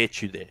you to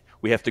get you there.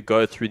 We have to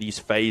go through these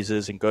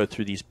phases and go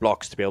through these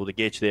blocks to be able to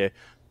get you there,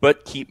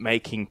 but keep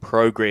making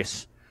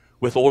progress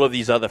with all of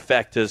these other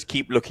factors,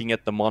 keep looking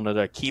at the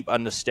monitor, keep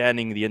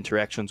understanding the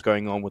interactions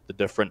going on with the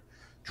different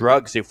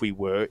drugs, if we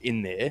were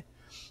in there,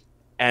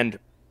 and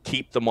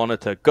keep the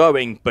monitor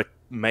going, but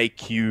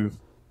make you,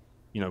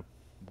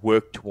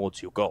 work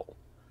towards your goal.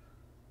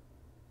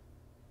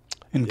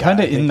 And kind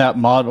of in that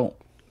model,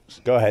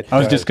 go ahead. I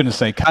was just going to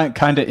say,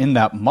 kind of in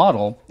that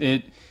model,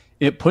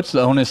 it puts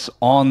the onus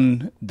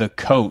on the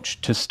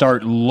coach to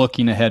start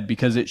looking ahead,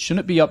 because it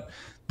shouldn't be up.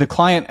 The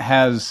client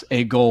has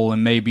a goal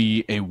and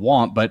maybe a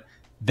want, but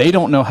they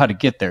don't know how to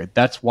get there.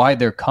 That's why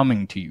they're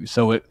coming to you.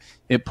 So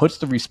it puts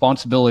the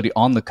responsibility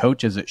on the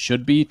coach, as it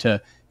should be,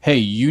 to, hey,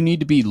 you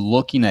need to be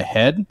looking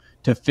ahead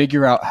to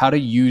figure out how to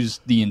use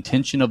the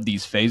intention of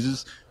these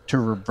phases to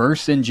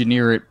reverse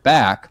engineer it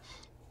back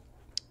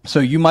So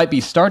you might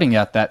be starting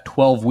at that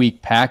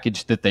 12-week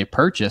package that they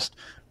purchased,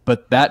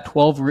 but that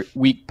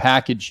 12-week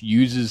package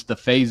uses the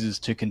phases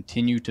to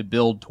continue to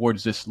build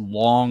towards this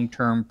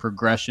long-term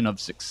progression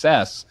of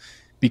success,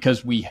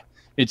 because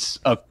it's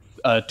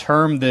a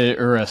term that,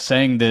 or a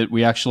saying that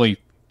we actually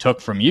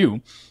took from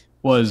you,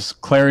 was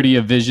clarity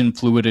of vision,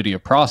 fluidity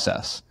of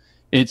process.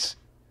 It's,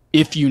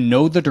 if you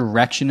know the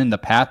direction and the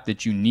path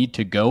that you need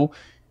to go,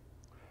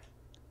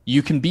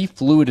 you can be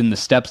fluid in the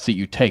steps that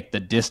you take, the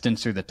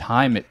distance or the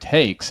time it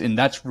takes. And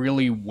that's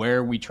really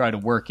where we try to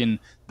work in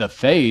the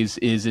phase.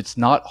 Is it's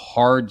not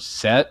hard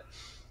set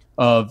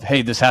of,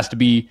 hey, this has to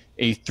be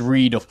a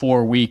 3 to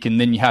 4 week and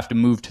then you have to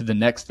move to the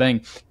next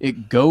thing.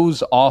 It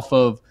goes off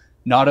of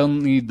not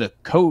only the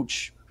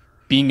coach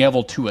being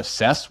able to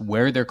assess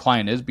where their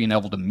client is, being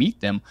able to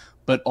meet them,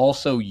 but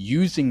also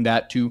using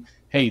that to,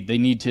 hey, they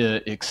need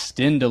to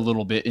extend a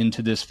little bit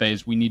into this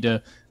phase.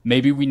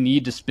 Maybe we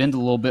need to spend a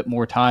little bit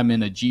more time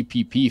in a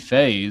GPP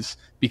phase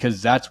because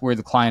that's where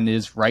the client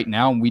is right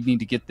now. And we need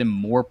to get them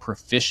more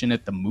proficient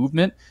at the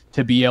movement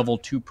to be able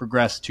to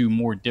progress to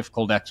more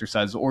difficult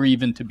exercises, or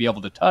even to be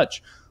able to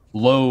touch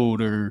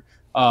load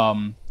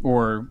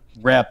or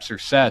reps or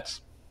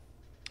sets.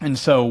 And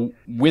so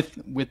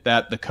with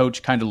that, the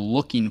coach kind of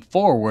looking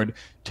forward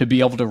to be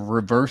able to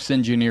reverse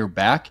engineer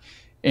back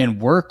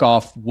and work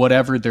off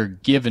whatever they're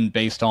given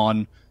based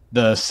on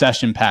the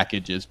session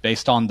packages,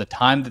 based on the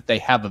time that they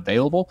have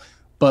available.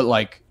 But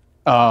like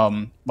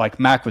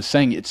Mac was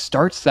saying, it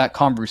starts that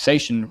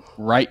conversation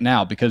right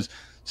now, because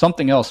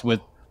something else with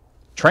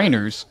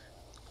trainers,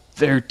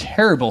 they're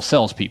terrible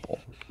salespeople.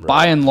 Right.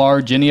 By and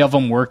large, any of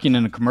them working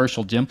in a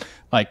commercial gym,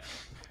 like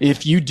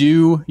if you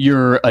do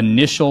your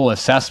initial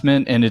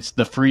assessment and it's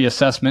the free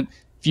assessment,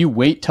 if you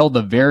wait till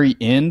the very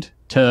end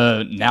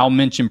to now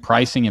mention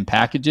pricing and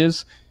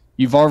packages,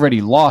 you've already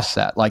lost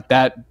that. Like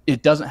that,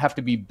 it doesn't have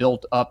to be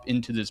built up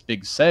into this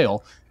big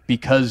sale,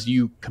 because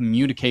you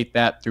communicate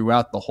that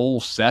throughout the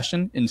whole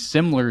session. And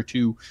similar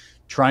to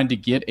trying to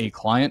get a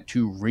client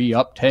to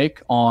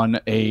reuptake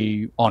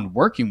on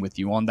working with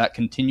you on that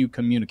continued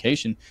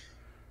communication,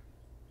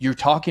 you're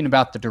talking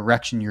about the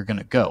direction you're going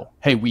to go.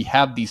 Hey, we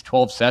have these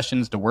 12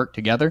 sessions to work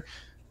together.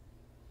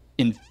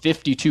 In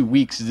 52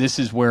 weeks, this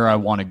is where I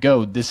want to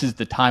go. This is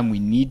the time we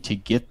need to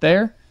get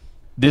there.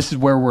 This is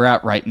where we're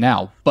at right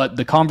now. But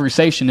the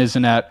conversation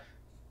isn't at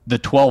the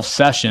 12th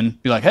session.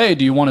 Be like, hey,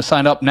 do you want to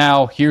sign up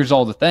now? Here's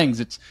all the things.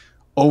 It's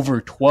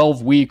over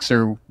 12 weeks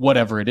or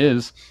whatever it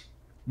is.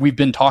 We've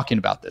been talking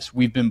about this.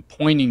 We've been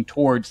pointing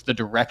towards the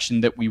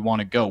direction that we want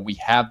to go. We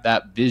have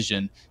that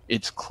vision.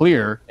 It's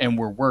clear, and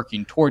we're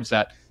working towards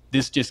that.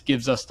 This just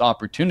gives us the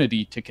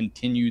opportunity to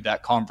continue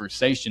that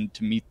conversation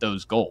to meet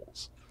those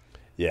goals.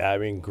 Yeah, I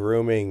mean,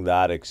 grooming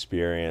that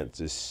experience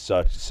is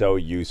so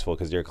useful,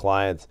 because your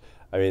clients,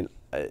 I mean,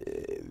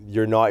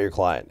 you're not your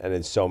client, and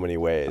in so many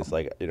ways,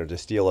 like, you know, to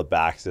steal a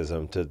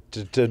Baxism,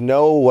 to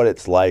know what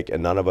it's like,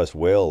 and none of us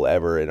will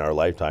ever in our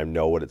lifetime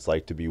know what it's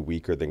like to be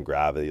weaker than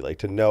gravity, like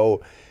to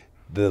know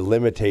the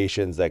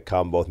limitations that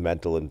come, both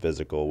mental and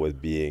physical,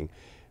 with being,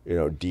 you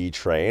know,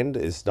 detrained,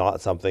 is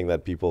not something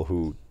that people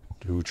who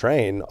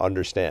train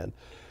understand.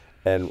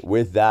 And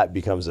with that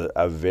becomes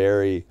a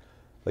very,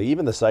 like,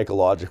 even the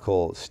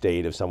psychological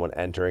state of someone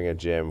entering a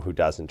gym who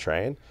doesn't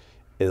train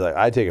is like,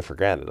 I take it for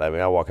granted. I mean,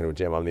 I walk into a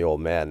gym, I'm the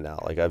old man now.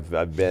 Like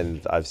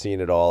I've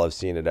seen it all. I've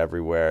seen it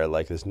everywhere.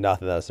 Like there's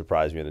nothing that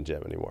surprised me in a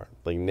gym anymore.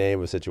 Like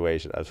name a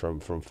situation. I was from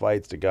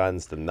fights to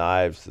guns to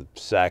knives to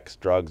sex,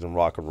 drugs, and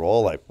rock and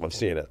roll. Like I've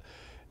seen it.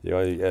 You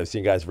know, I've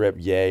seen guys rip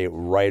yay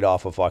right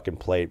off a fucking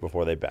plate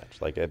before they bench.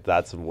 Like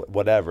that's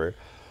whatever.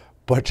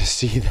 But to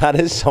see that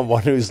as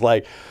someone who's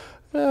like,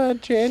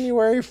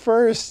 January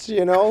 1st,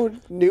 you know,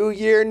 new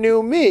year,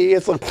 new me.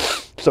 It's like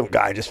some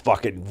guy just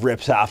fucking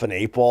rips half an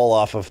 8-ball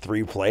off of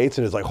 3 plates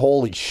and it's like,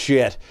 holy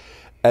shit.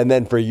 And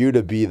then for you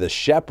to be the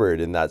shepherd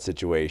in that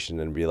situation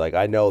and be like,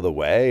 I know the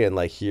way, and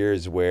like,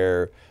 here's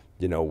where,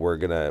 you know, we're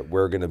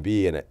gonna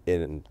be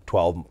in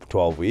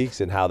 12 weeks,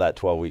 and how that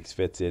 12 weeks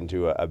fits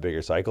into a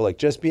bigger cycle. Like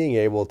just being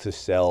able to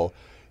sell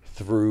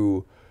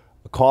through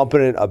a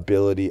competent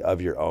ability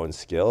of your own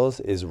skills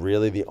is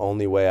really the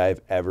only way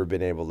I've ever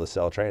been able to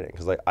sell training.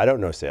 Because like, I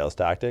don't know sales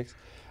tactics.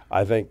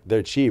 I think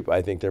they're cheap.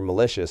 I think they're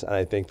malicious. And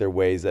I think they're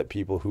ways that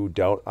people who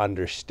don't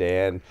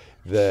understand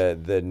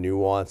the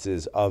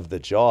nuances of the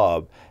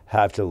job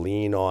have to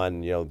lean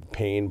on, you know,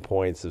 pain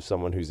points of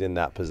someone who's in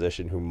that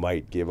position who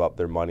might give up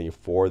their money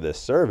for this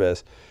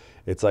service.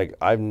 It's like,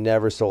 I've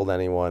never sold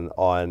anyone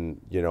on,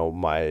 you know,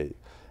 my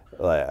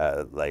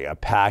like a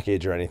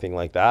package or anything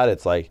like that.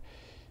 It's like,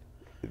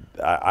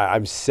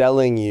 I'm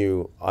selling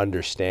you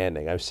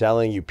understanding. I'm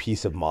selling you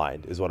peace of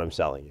mind is what I'm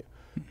selling you,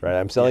 right?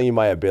 I'm selling you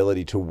my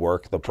ability to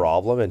work the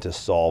problem and to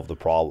solve the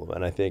problem.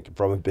 And I think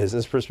from a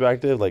business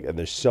perspective, like, and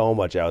there's so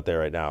much out there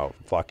right now,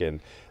 fucking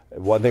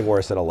one thing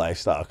worse than a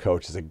lifestyle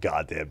coach is a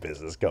goddamn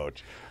business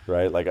coach,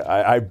 right? Like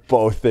I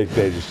both think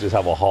they just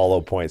have a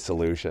hollow point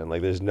solution.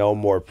 Like there's no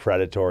more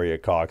predatory a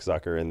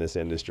cocksucker in this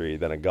industry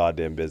than a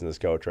goddamn business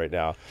coach right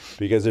now,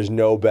 because there's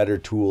no better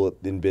tool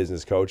in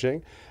business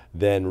coaching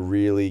than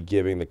really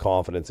giving the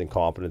confidence and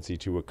competency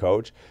to a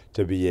coach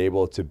to be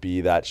able to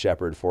be that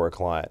shepherd for a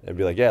client and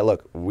be like, yeah,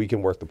 look, we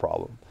can work the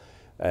problem.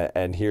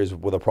 And here's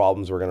what the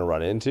problems we're going to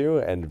run into,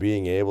 and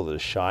being able to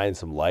shine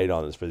some light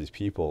on this for these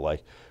people.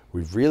 Like,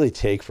 we really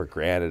take for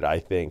granted, I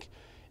think,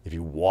 if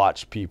you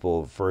watch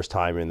people first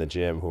time in the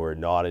gym who are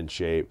not in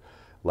shape,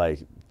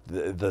 like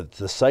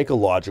the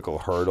psychological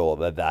hurdle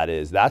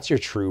that's your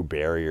true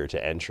barrier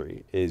to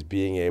entry, is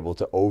being able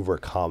to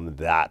overcome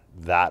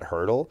that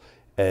hurdle.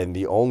 And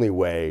the only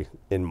way,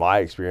 in my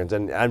experience,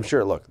 and I'm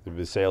sure, look,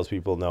 the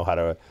salespeople know how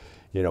to,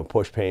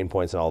 push pain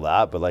points and all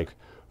that, but like,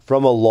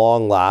 from a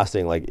long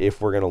lasting, like, if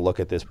we're going to look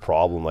at this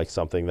problem like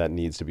something that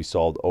needs to be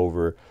solved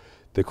over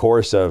the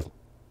course of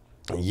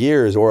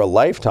years or a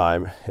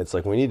lifetime, it's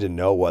like we need to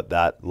know what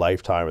that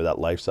lifetime or that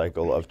life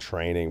cycle of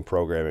training,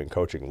 programming,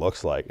 coaching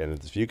looks like. And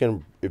if you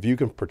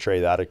can portray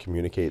that and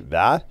communicate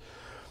that,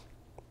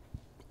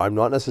 I'm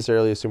not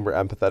necessarily a super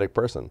empathetic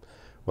person.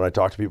 When I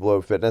talk to people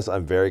about fitness,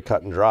 I'm very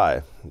cut and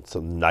dry. It's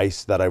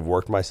nice that I've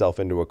worked myself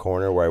into a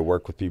corner where I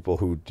work with people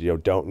who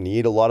don't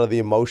need a lot of the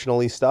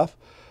emotionally stuff.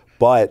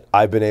 But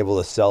I've been able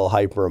to sell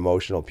hyper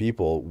emotional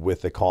people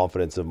with the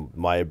confidence of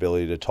my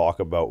ability to talk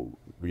about,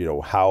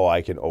 how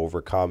I can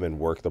overcome and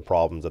work the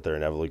problems that they're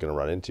inevitably going to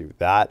run into.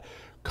 That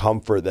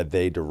comfort that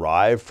they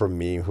derive from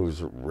me,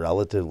 who's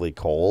relatively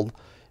cold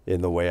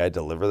in the way I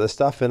deliver this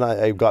stuff. And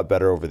I got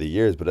better over the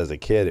years, but as a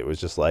kid, it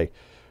was just like,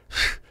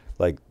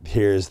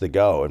 here's the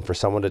go. And for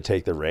someone to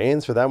take the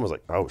reins for them was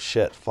like, oh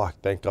shit, fuck,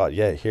 thank God.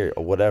 Yeah, here,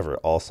 whatever,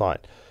 all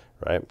signed,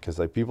 right? Because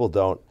like people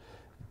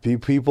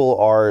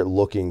are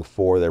looking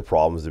for their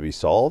problems to be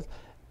solved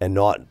and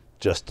not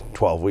just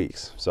 12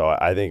 weeks. So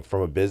I think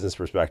from a business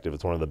perspective,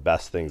 it's one of the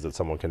best things that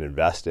someone can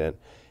invest in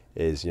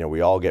is,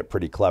 we all get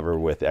pretty clever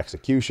with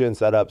execution,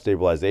 setup,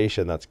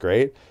 stabilization. That's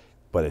great.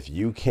 But if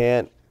you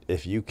can't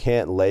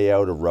lay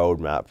out a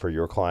roadmap for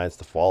your clients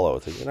to follow,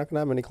 it's like you're not going to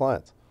have any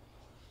clients.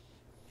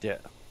 Yeah.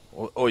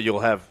 Or you'll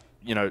have,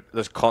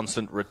 this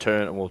constant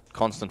return or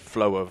constant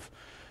flow of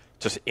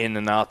just in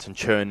and out and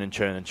churn and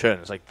churn and churn.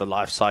 It's like the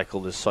life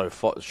cycle is so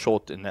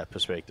short in that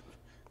perspective.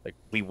 Like,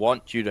 we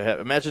want you to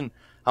imagine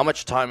how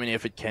much time and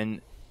effort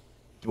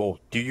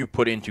do you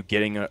put into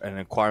getting and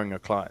acquiring a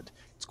client?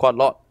 It's quite a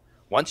lot.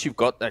 Once you've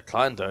got that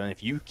client though, and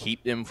if you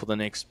keep them for the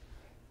next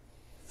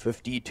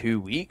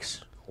 52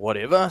 weeks,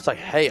 whatever, it's like,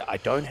 hey, I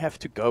don't have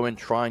to go and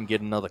try and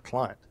get another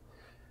client.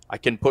 I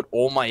can put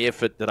all my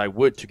effort that I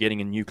would to getting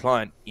a new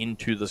client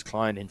into this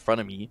client in front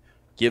of me,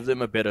 give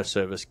them a better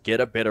service, get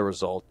a better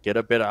result, get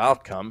a better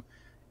outcome.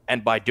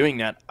 And by doing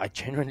that, I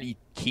generally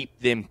keep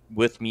them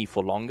with me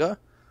for longer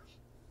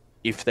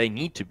if they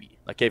need to be.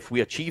 Like, if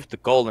we achieve the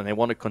goal and they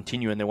want to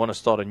continue and they want to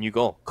start a new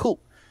goal, cool.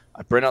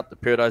 I print out the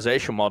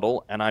periodization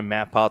model and I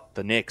map out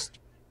the next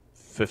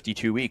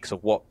 52 weeks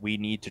of what we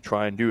need to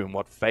try and do and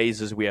what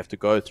phases we have to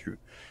go through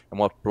and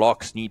what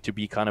blocks need to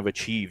be kind of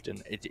achieved.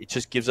 And it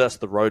just gives us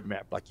the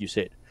roadmap, like you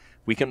said.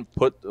 We can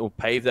put or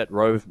pave that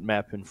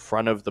roadmap in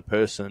front of the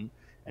person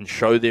and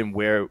show them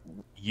where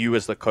you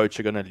as the coach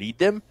are going to lead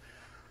them.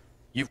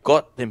 You've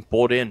got them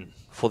bought in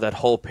for that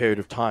whole period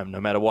of time, no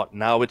matter what.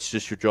 Now it's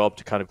just your job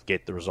to kind of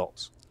get the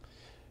results.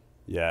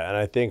 Yeah, and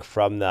I think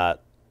from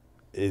that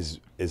is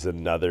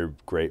another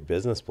great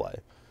business play,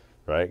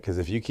 right? Because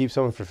if you keep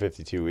someone for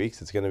 52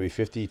 weeks, it's going to be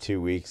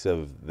 52 weeks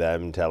of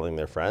them telling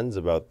their friends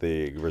about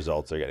the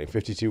results they're getting,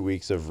 52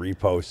 weeks of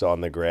reposts on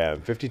the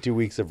gram, 52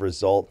 weeks of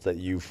results that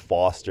you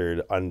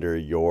fostered under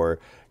your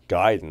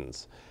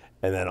guidance.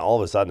 And then all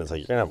of a sudden, it's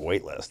like you're going to have a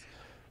wait list,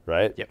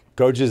 right? Yep.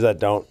 Coaches that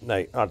don't,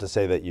 like, not to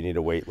say that you need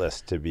a wait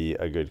list to be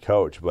a good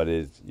coach, but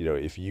if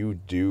you're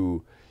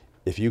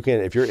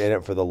in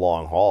it for the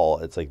long haul,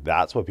 it's like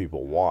that's what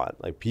people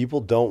want. Like, people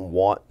don't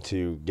want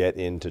to get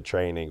into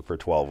training for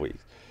 12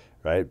 weeks,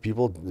 right?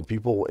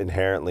 People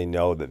inherently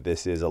know that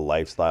this is a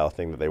lifestyle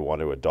thing that they want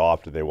to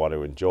adopt and they want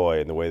to enjoy,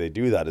 and the way they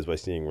do that is by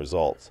seeing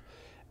results.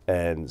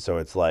 And so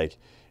it's like,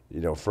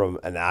 from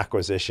an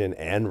acquisition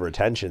and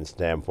retention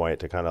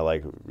standpoint, to kind of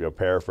like,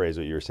 paraphrase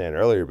what you were saying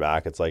earlier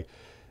back, it's like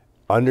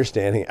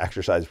understanding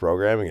exercise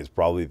programming is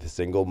probably the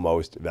single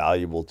most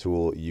valuable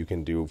tool you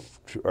can do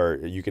or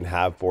you can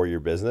have for your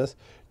business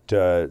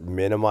to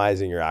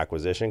minimizing your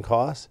acquisition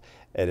costs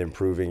and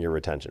improving your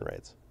retention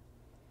rates.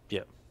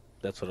 Yeah,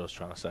 that's what I was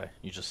trying to say.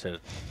 You just said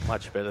it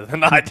much better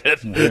than I did.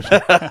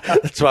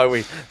 That's why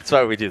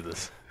we do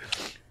this.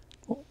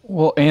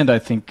 Well, and I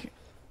think,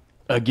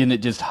 again, it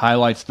just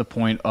highlights the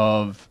point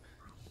of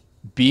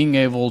being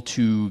able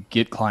to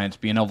get clients,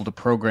 being able to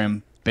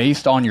program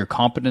based on your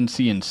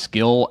competency and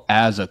skill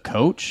as a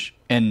coach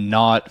and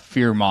not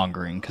fear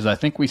mongering. Because I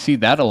think we see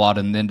that a lot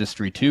in the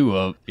industry too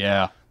of,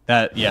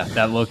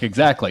 that look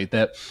exactly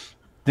that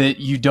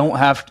you don't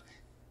have,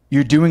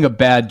 you're doing a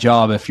bad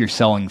job if you're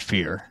selling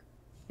fear.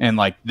 And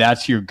like,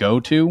 that's your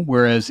go-to.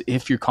 Whereas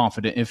if you're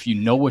confident, if you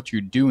know what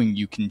you're doing,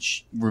 you can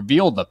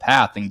reveal the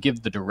path and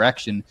give the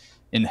direction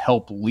and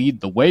help lead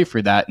the way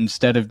for that,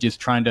 instead of just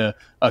trying to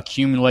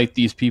accumulate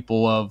these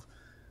people of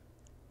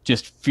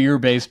just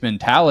fear-based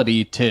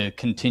mentality to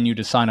continue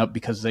to sign up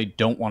because they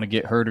don't want to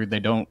get hurt or they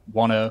don't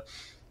want to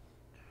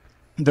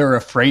they're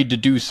afraid to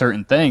do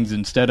certain things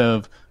instead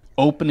of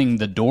opening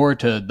the door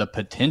to the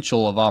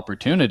potential of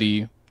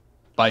opportunity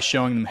by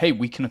showing them, hey,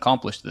 we can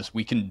accomplish this.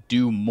 We can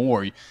do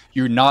more.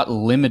 You're not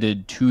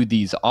limited to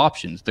these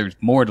options. There's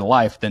more to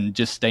life than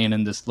just staying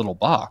in this little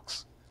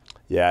box.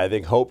 Yeah, I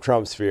think hope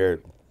trumps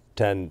fear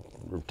 10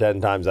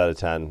 times out of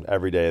 10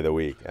 every day of the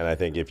week. And I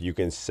think if you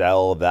can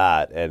sell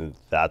that, and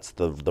that's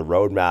the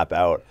roadmap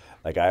out,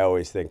 like I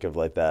always think of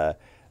like a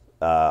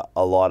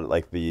lot of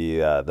like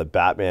the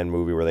Batman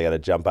movie where they got to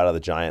jump out of the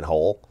giant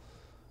hole.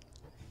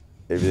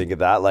 If you think of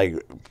that,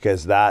 like,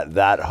 because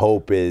that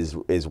hope is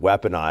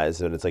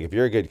weaponized, and it's like if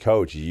you're a good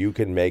coach, you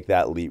can make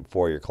that leap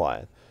for your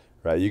client,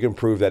 right? You can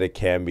prove that it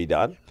can be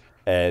done,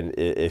 and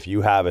if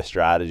you have a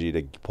strategy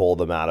to pull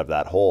them out of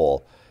that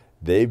hole,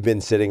 they've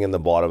been sitting in the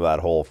bottom of that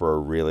hole for a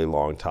really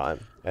long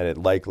time, and it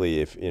likely,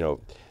 if you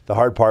know, the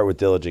hard part with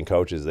diligent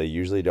coaches, they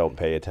usually don't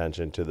pay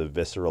attention to the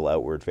visceral,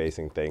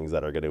 outward-facing things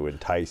that are going to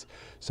entice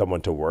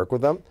someone to work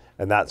with them.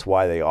 And that's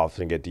why they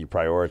often get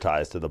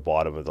deprioritized to the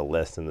bottom of the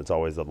list. And it's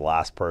always the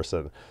last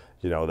person,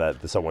 you know,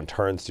 that someone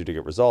turns to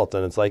get results.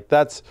 And it's like,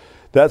 that's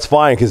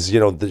fine because, you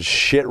know, the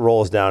shit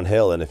rolls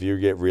downhill. And if you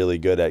get really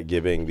good at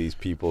giving these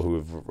people who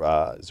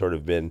have sort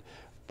of been,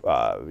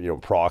 you know,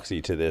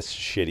 proxy to this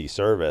shitty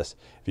service,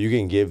 if you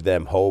can give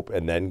them hope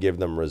and then give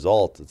them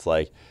results, it's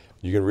like,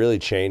 you can really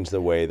change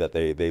the way that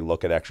they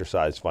look at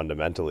exercise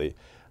fundamentally.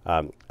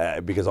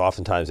 Because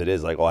oftentimes it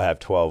is like, oh, I have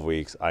 12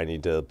 weeks. I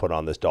need to put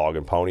on this dog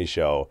and pony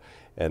show.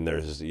 And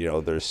there's, you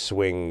know, there's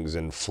swings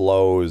and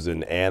flows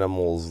and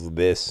animals,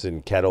 this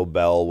and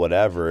kettlebell,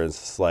 whatever. It's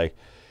just like,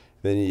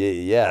 then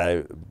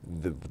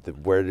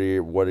what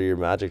are your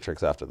magic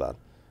tricks after that?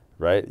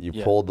 Right? You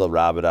pulled the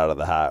rabbit out of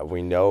the hat.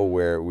 We know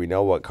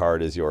what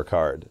card is your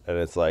card. And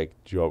it's like,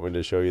 do you want me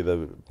to show you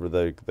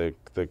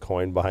the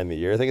coin behind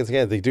the ear? I think it's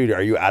again, like, dude,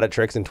 are you out of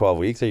tricks in 12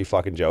 weeks? Are you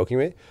fucking joking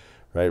me?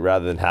 Right?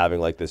 Rather than having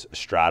like this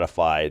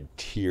stratified,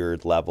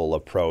 tiered level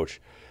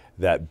approach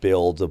that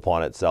builds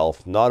upon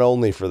itself, not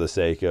only for the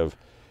sake of,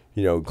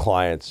 you know,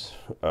 clients'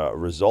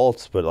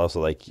 results, but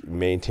also like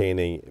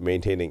maintaining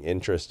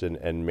interest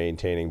and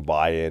maintaining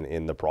buy-in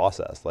in the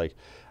process. Like,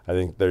 I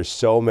think there's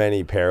so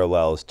many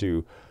parallels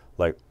to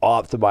like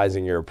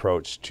optimizing your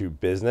approach to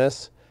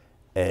business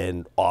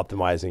and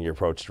optimizing your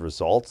approach to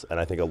results. And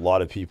I think a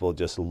lot of people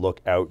just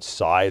look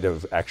outside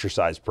of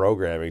exercise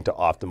programming to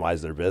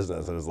optimize their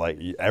business. And it's like,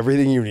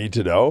 everything you need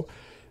to know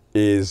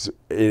is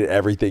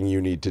everything you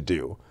need to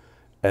do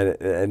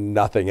and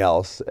nothing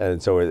else.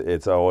 And so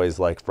it's always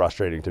like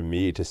frustrating to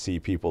me to see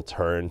people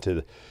turn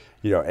to,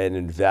 you know, and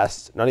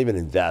invest, not even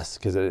invest,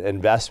 because an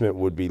investment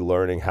would be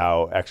learning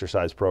how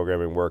exercise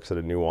programming works at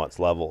a nuanced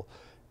level.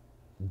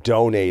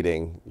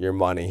 Donating your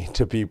money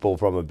to people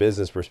from a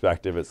business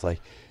perspective, it's like,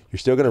 you're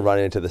still going to run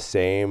into the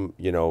same,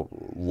 you know,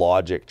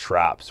 logic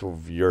traps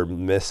of your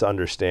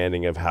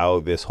misunderstanding of how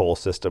this whole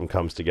system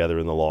comes together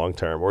in the long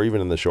term or even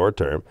in the short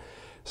term.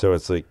 So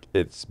it's like,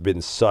 it's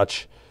been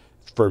such,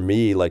 for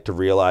me, like to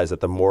realize that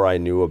the more I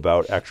knew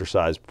about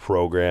exercise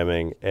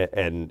programming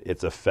and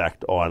its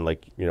effect on,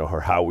 like, you know,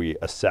 or how we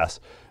assess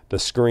the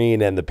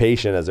screen and the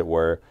patient, as it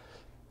were,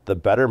 the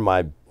better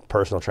my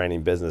personal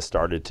training business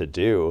started to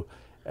do.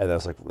 And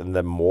that's like, and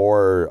the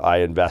more I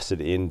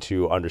invested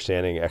into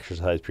understanding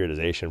exercise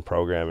periodization,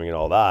 programming, and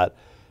all that,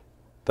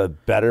 the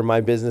better my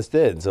business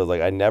did. So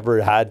like, I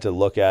never had to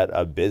look at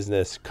a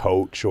business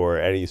coach or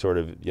any sort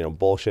of, you know,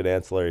 bullshit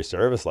ancillary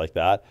service like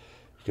that,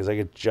 because I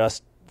could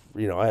just,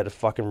 you know, I had a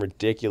fucking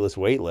ridiculous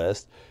wait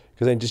list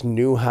because I just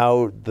knew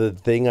how the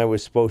thing I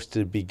was supposed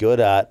to be good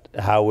at,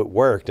 how it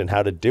worked and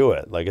how to do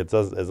it. Like, it's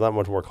not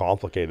much more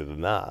complicated than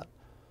that.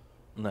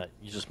 No,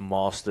 you just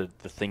mastered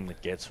the thing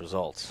that gets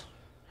results.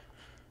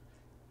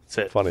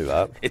 Funny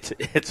that.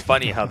 It's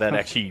funny how that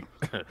actually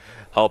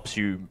helps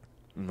you,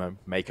 you know,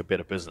 make a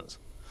better business.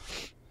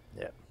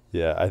 Yeah.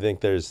 Yeah, I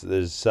think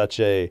there's such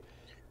a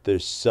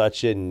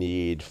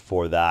need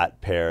for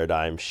that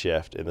paradigm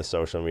shift in the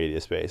social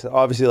media space.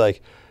 Obviously,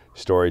 like,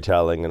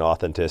 storytelling and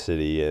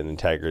authenticity and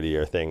integrity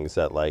are things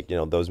that, like, you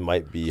know, those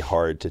might be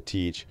hard to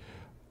teach.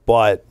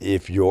 But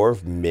if your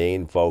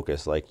main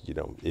focus, like, you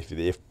know,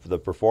 if the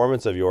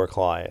performance of your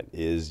client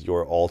is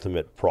your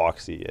ultimate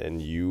proxy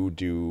and you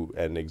do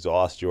and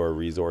exhaust your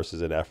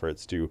resources and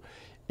efforts to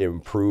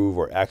improve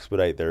or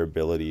expedite their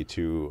ability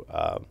to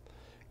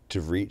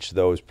reach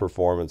those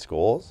performance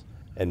goals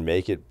and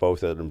make it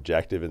both an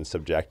objective and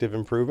subjective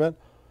improvement,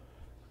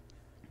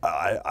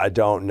 I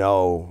don't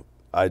know.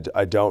 I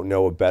don't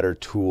know a better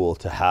tool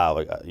to have.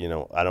 Like, you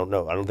know, I don't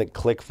know. I don't think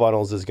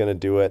ClickFunnels is going to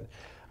do it.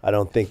 I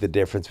don't think the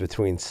difference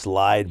between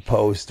slide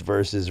post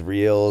versus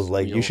reels,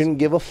 like, you shouldn't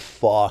give a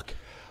fuck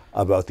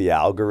about the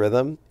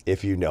algorithm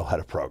if you know how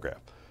to program.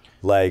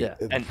 Like,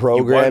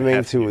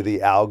 programming to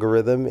the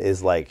algorithm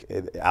is like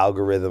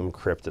algorithm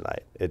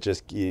kryptonite. It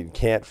just, you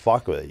can't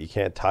fuck with it. You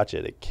can't touch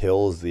it. It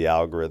kills the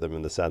algorithm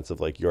in the sense of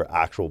like your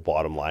actual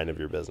bottom line of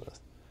your business.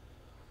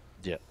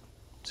 Yeah,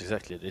 that's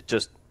exactly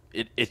it.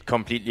 It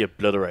completely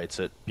obliterates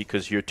it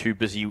because you're too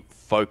busy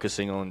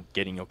focusing on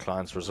getting your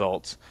clients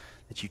results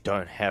that you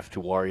don't have to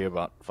worry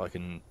about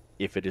fucking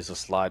if it is a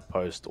slide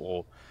post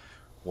or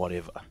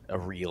whatever, a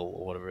reel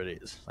or whatever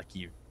it is. Like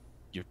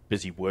you're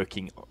busy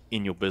working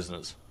in your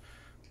business,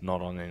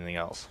 not on anything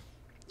else.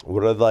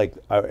 What are like,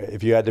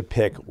 if you had to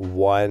pick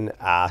one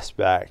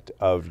aspect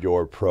of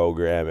your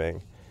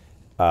programming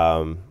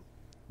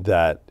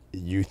that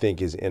you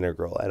think is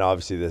integral, and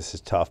obviously this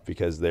is tough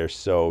because they're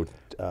so,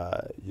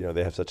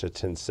 they have such a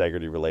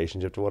tensegrity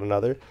relationship to one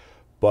another,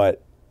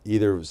 but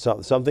either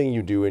something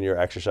you do in your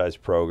exercise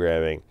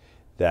programming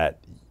that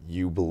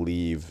you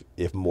believe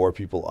if more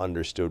people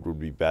understood would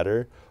be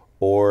better,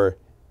 or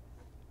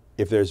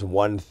if there's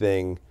one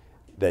thing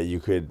that you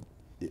could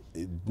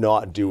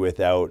not do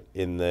without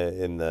in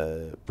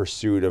the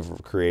pursuit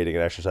of creating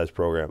an exercise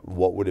program,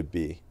 what would it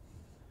be?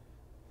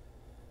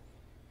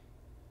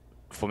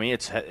 For me,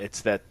 it's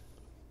that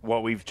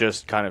what we've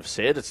just kind of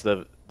said. It's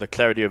the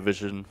clarity of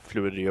vision,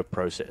 fluidity of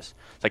process.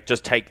 Like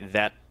just take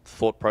that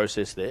thought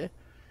process there,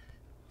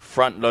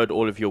 front load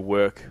all of your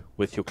work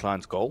with your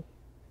client's goal,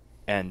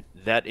 and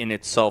that in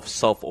itself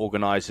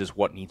self-organizes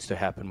what needs to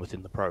happen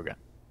within the program,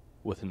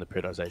 within the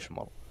periodization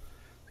model.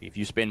 If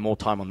you spend more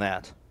time on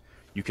that,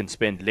 you can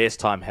spend less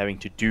time having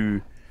to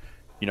do,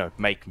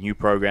 make new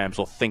programs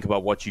or think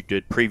about what you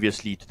did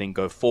previously to then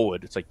go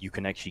forward. It's like you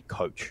can actually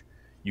coach.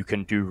 You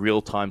can do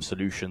real-time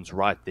solutions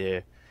right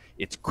there.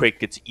 It's quick,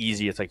 it's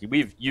easy. It's like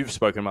you've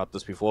spoken about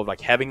this before,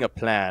 like having a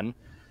plan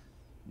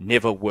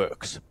never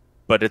works.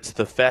 But it's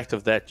the fact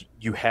of that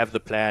you have the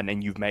plan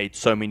and you've made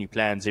so many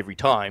plans every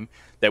time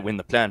that when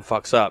the plan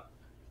fucks up,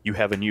 you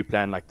have a new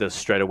plan like this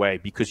straight away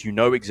because you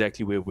know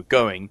exactly where we're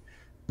going,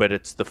 but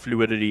it's the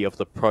fluidity of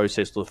the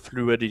process, the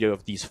fluidity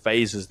of these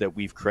phases that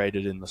we've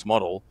created in this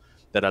model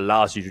that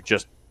allows you to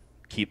just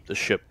keep the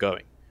ship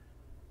going.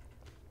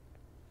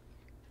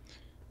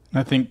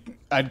 I think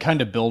I'd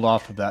kind of build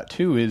off of that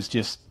too, is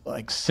just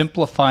like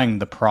simplifying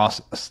the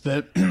process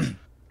that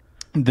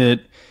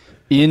that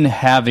in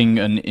having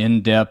an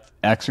in-depth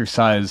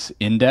exercise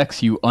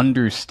index, you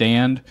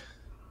understand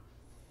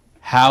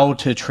how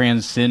to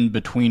transcend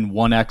between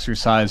one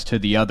exercise to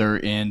the other,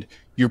 and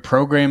your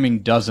programming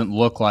doesn't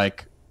look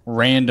like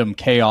random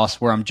chaos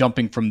where I'm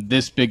jumping from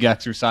this big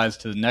exercise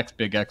to the next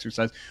big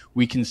exercise.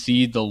 We can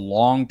see the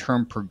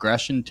long-term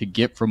progression to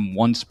get from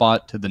one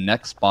spot to the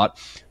next spot,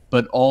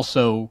 but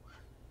also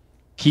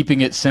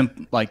keeping it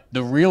simple. Like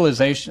the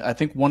realization, I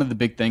think one of the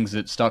big things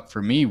that stuck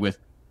for me with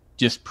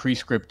just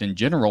Prescript in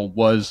general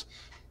was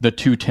the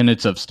two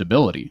tenets of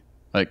stability,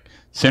 like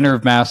center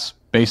of mass,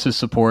 basis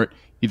support.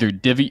 Either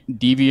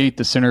deviate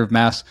the center of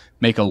mass,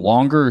 make a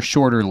longer or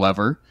shorter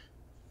lever,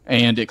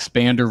 and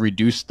expand or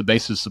reduce the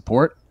basis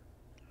support.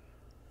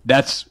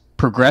 That's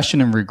progression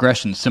and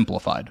regression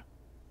simplified.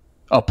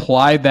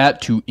 Apply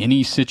that to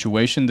any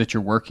situation that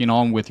you're working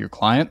on with your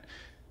client.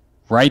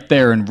 Right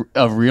there in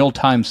a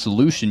real-time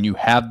solution, you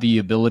have the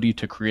ability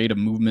to create a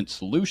movement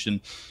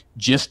solution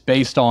just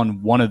based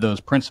on one of those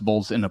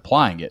principles and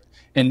applying it.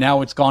 And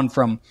now it's gone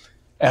from,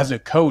 as a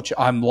coach,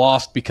 I'm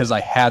lost because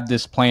I had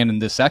this plan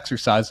and this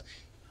exercise,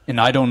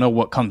 and I don't know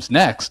what comes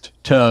next,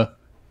 to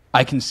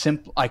I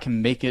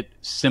can make it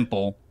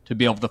simple to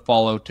be able to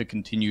follow, to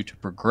continue to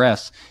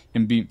progress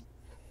and be.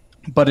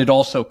 But it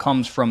also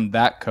comes from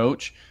that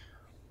coach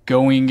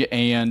going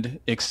and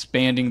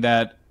expanding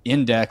that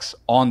index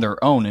on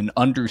their own and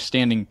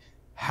understanding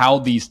how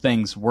these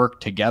things work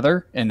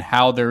together and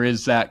how there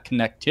is that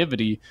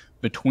connectivity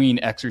between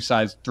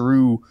exercise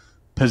through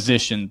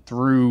position,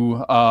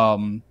 through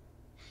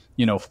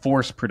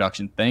force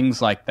production,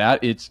 things like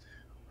that. It's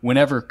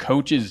whenever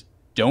coaches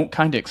don't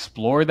kind of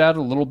explore that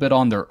a little bit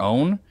on their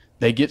own,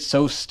 they get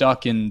so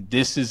stuck in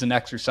this is an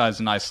exercise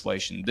in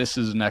isolation, this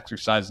is an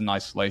exercise in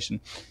isolation,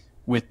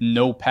 with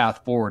no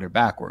path forward or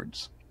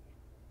backwards.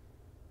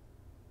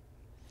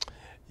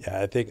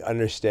 Yeah, I think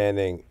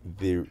understanding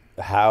the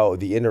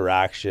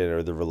interaction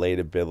or the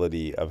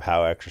relatability of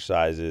how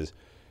exercises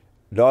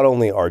not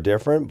only are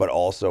different, but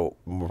also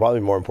probably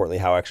more importantly,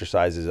 how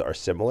exercises are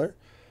similar,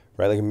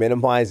 right? Like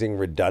minimizing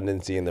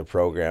redundancy in the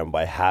program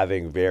by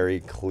having very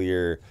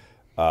clear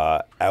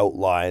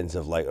outlines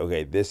of like,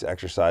 okay, this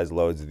exercise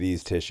loads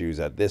these tissues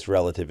at this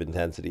relative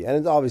intensity.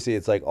 And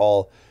it's like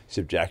all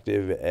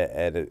subjective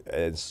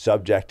and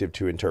subjective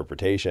to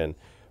interpretation.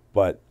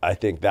 But I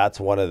think that's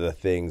one of the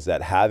things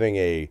that having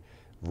a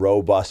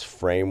robust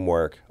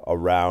framework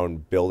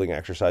around building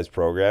exercise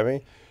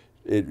programming,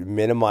 it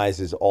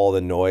minimizes all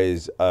the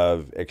noise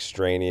of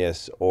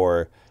extraneous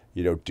or,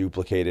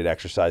 duplicated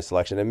exercise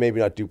selection. And maybe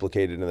not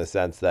duplicated in the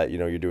sense that,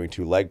 you're doing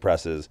 2 leg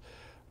presses.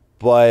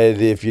 But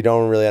if you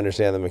don't really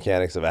understand the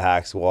mechanics of a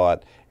hack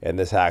squat, and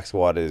this hack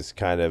squat is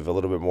kind of a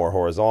little bit more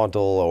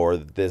horizontal, or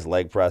this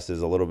leg press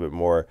is a little bit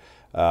more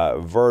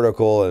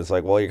vertical, and it's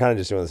like, well, you're kind of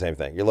just doing the same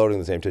thing. You're loading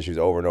the same tissues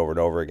over and over and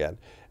over again.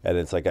 And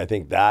it's like, I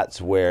think that's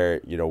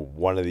where,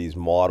 one of these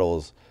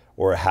models,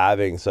 or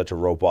having such a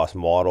robust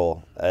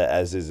model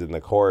as is in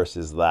the course,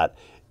 is that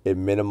it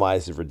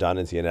minimizes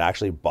redundancy and it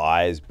actually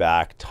buys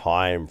back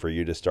time for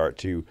you to start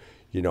to,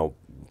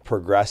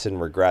 progress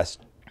and regress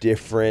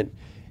different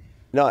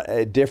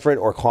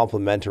or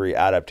complementary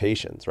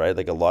adaptations, right?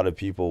 Like a lot of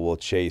people will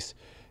chase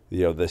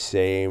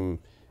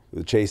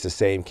chase the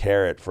same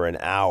carrot for an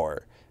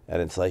hour.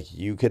 And it's like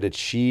you could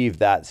achieve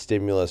that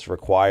stimulus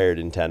required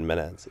in 10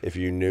 minutes if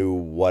you knew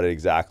what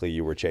exactly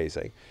you were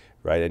chasing,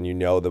 right? And you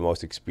know the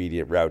most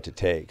expedient route to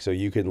take. So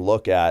you can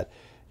look at,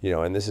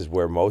 and this is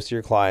where most of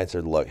your clients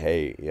are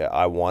hey, yeah,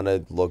 I want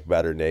to look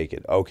better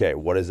naked. Okay,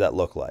 what does that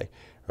look like,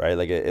 right?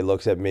 Like it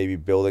looks at maybe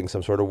building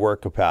some sort of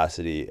work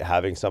capacity,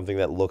 having something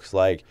that looks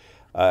like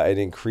an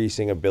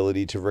increasing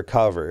ability to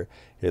recover.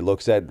 It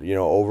looks at,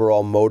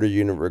 overall motor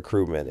unit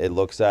recruitment. It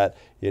looks at,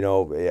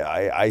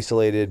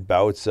 isolated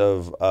bouts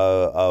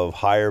of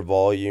higher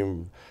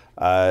volume,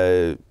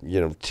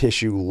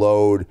 tissue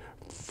load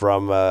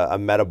from a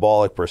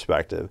metabolic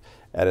perspective.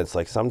 And it's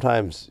like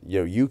sometimes,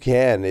 you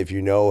can, if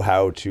you know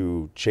how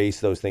to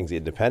chase those things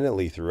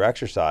independently through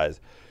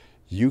exercise,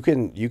 you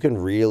can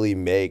really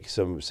make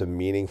some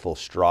meaningful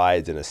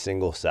strides in a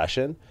single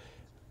session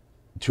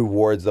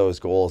towards those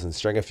goals, and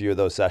string a few of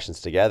those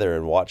sessions together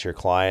and watch your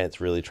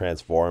clients really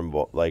transform,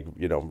 right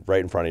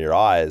in front of your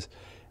eyes.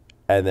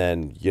 And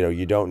then,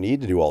 you don't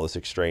need to do all this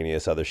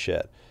extraneous other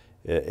shit.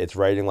 It's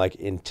writing like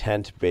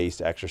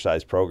intent-based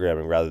exercise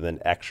programming rather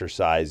than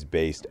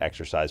exercise-based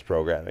exercise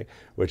programming,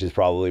 which is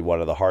probably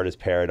one of the hardest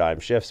paradigm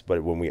shifts.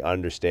 But when we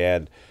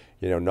understand,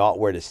 not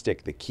where to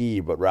stick the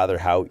key, but rather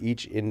how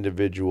each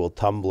individual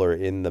tumbler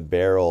in the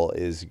barrel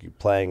is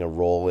playing a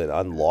role in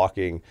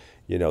unlocking,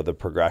 the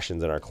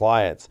progressions in our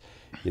clients.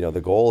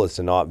 The goal is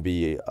to not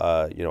be,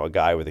 a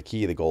guy with a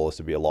key. The goal is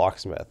to be a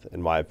locksmith,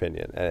 in my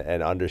opinion,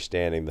 and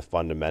understanding the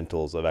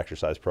fundamentals of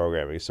exercise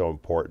programming is so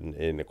important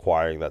in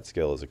acquiring that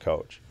skill as a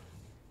coach.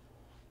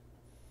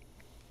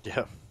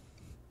 Yeah,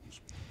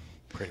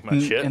 pretty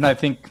much it. And I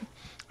think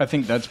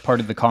that's part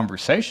of the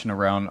conversation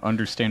around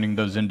understanding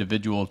those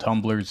individual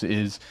tumblers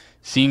is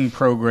seeing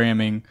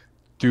programming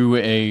through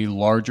a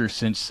larger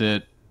sense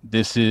that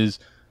this is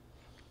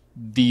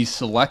the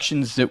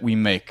selections that we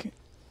make.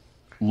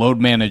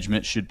 Load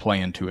management should play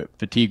into it,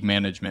 fatigue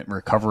management,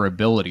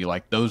 recoverability,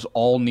 like those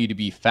all need to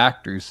be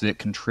factors that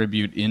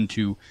contribute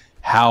into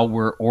how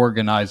we're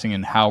organizing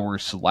and how we're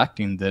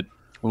selecting. That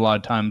a lot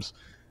of times,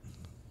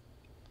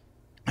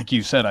 like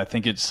you said, I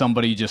think it's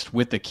somebody just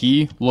with the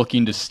key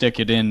looking to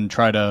stick it in and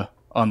try to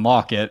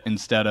unlock it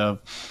instead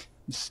of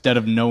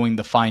knowing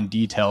the fine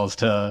details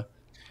to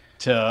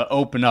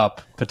open up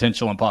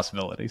potential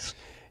impossibilities.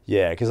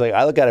 Yeah, because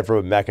I look at it from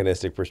a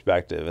mechanistic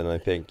perspective, and I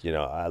think,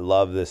 I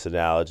love this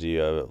analogy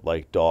of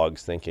like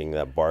dogs thinking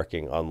that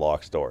barking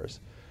unlocks doors,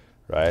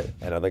 right?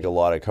 And I think a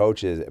lot of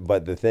coaches,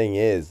 but the thing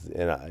is,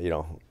 and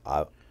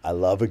I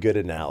love a good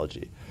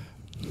analogy.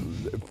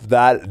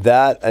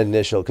 That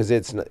initial, because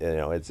it's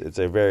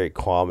a very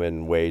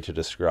common way to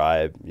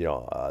describe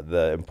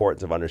the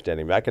importance of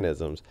understanding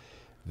mechanisms.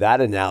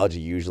 That analogy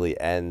usually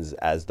ends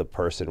as the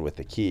person with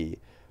the key.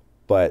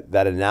 But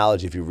that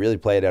analogy, if you really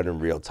play it out in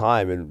real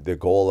time, and the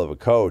goal of a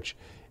coach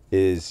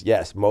is,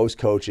 yes, most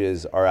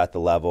coaches are at the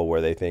level where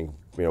they think,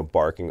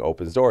 barking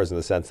opens doors, in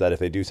the sense that if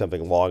they do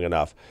something long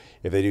enough,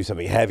 if they do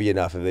something heavy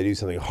enough, if they do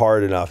something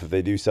hard enough, if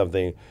they do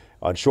something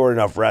on short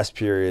enough rest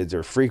periods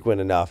or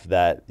frequent enough,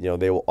 that,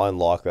 they will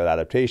unlock that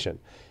adaptation.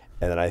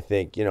 And then I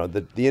think,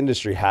 the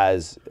industry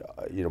has,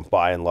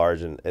 by and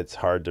large, and it's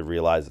hard to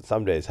realize that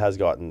some days, has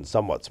gotten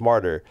somewhat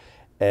smarter.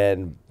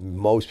 And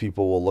most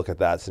people will look at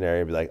that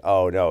scenario and be like,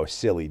 oh no,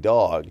 silly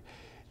dog,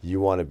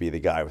 you want to be the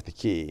guy with the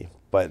key.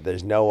 But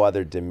there's no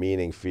other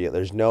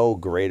there's no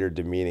greater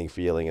demeaning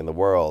feeling in the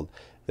world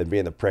than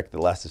being the prick that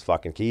left his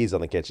fucking keys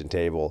on the kitchen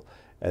table.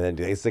 And then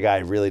it's the guy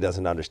who really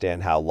doesn't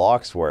understand how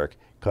locks work,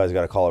 because he's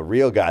got to call a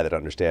real guy that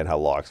understands how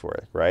locks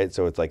work, right?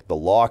 So it's like the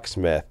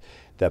locksmith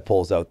that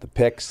pulls out the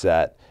pick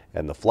set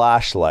and the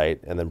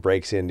flashlight and then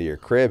breaks into your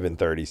crib in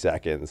 30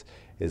 seconds.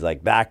 Is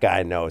like, that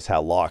guy knows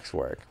how locks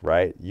work,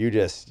 right?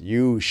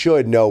 You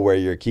should know where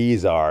your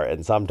keys are,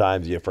 and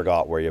sometimes you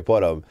forgot where you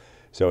put them.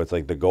 So it's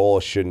like the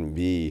goal shouldn't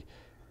be,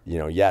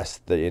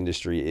 yes, the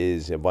industry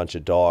is a bunch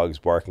of dogs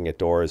barking at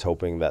doors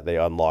hoping that they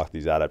unlock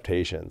these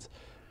adaptations.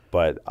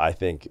 But I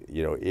think,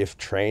 if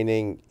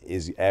training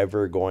is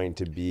ever going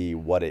to be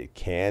what it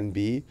can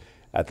be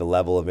at the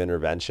level of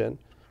intervention,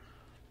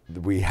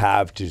 we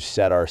have to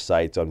set our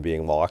sights on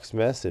being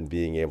locksmiths and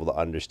being able to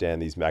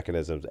understand these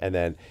mechanisms, and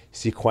then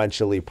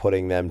sequentially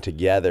putting them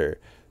together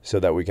so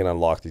that we can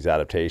unlock these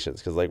adaptations.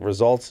 Because like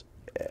results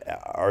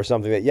are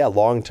something that,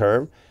 long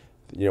term,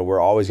 we're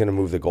always going to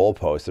move the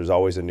goalpost. There's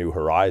always a new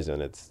horizon.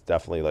 It's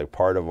definitely like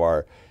part of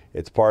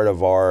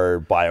our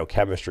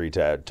biochemistry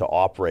to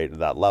operate at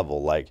that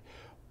level.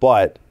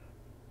 But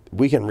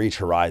we can reach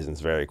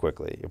horizons very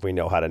quickly if we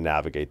know how to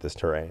navigate this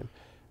terrain,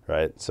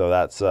 right? So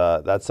that's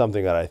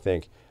something that I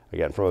think,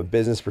 again, from a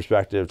business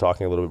perspective,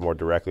 talking a little bit more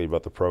directly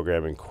about the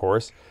programming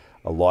course,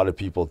 a lot of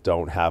people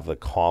don't have the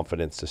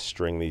confidence to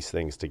string these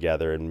things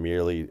together and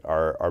merely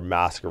are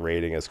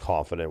masquerading as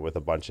confident with a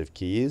bunch of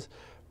keys.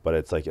 But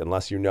it's like,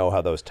 unless you know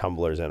how those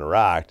tumblers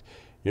interact,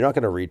 you're not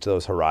going to reach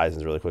those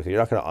horizons really quickly.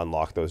 You're not going to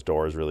unlock those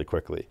doors really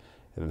quickly.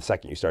 And the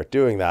second you start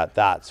doing that,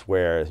 that's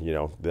where,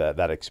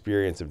 that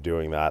experience of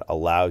doing that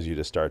allows you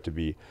to start to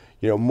be,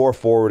 more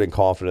forward and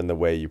confident in the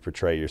way you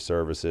portray your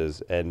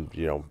services and,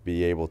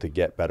 be able to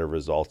get better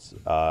results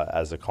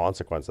as a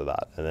consequence of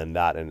that. And then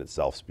that in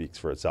itself speaks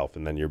for itself.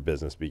 And then your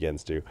business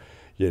begins to,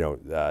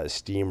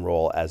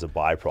 steamroll as a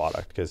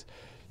byproduct, because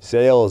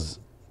sales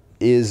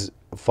is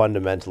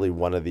fundamentally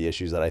one of the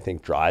issues that I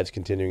think drives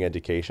continuing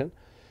education.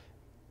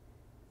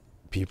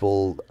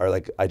 People are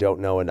like, I don't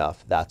know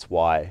enough. That's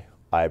why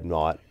I'm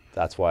not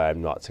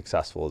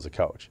successful as a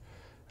coach.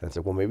 And it's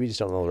like, well, maybe you just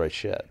don't know the right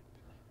shit.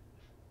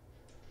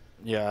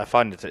 Yeah, I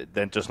find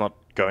they're just not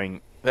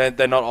going.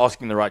 They're not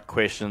asking the right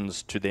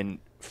questions to then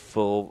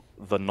fill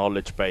the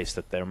knowledge base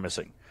that they're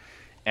missing,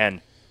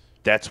 and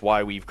that's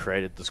why we've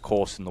created this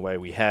course in the way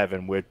we have,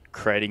 and we're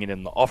creating it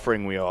in the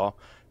offering we are,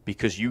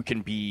 because you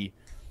can be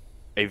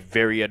a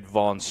very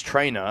advanced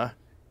trainer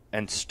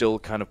and still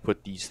kind of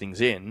put these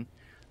things in,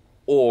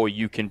 or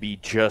you can be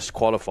just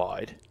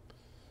qualified,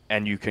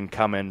 and you can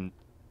come in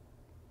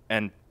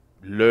and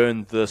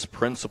learn this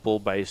principle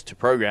based to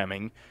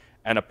programming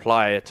and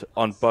apply it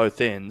on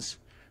both ends.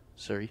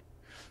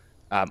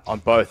 On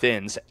both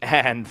ends,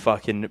 and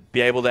fucking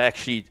be able to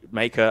actually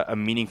make a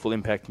meaningful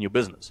impact in your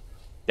business.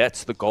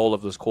 That's the goal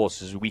of this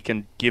course, is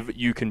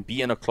you can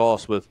be in a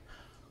class with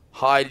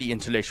highly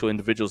intellectual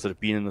individuals that have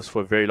been in this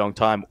for a very long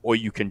time, or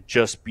you can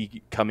just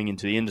be coming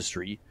into the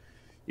industry.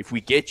 If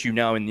we get you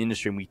now in the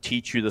industry and we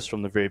teach you this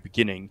from the very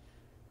beginning,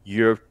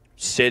 you're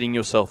setting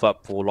yourself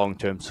up for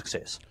long-term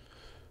success.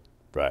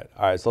 Right.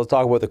 All right, so let's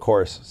talk about the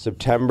course.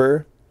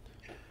 September,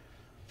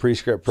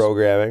 prescript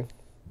programming.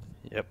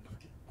 Yep.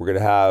 We're going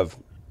to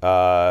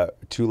have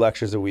 2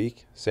 lectures a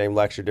week, same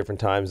lecture, different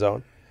time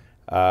zone.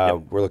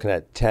 Yep. We're looking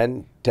at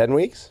 10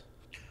 weeks?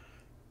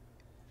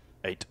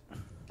 8.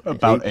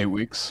 About 8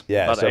 weeks.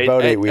 Yeah,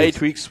 About 8 weeks.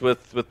 8 weeks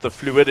with the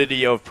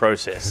fluidity of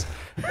process.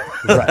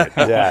 Right,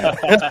 yeah.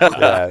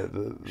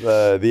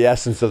 The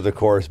essence of the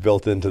course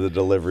built into the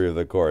delivery of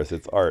the course.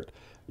 It's art.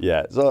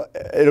 Yeah, so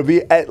it'll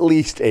be at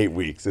least 8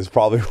 weeks is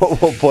probably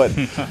what we'll put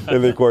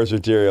in the course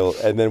material.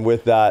 And then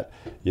with that,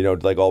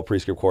 like all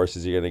Prescript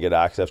courses, you're going to get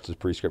access to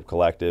Prescript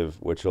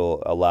Collective, which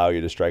will allow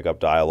you to strike up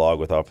dialogue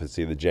with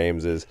obviously the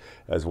Jameses,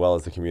 as well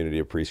as the community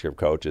of Prescript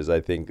coaches.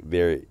 I think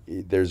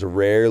there's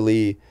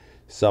rarely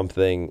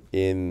something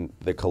in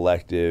the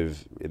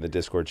collective, in the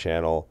Discord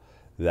channel,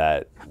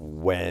 that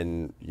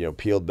when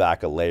peeled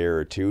back a layer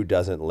or two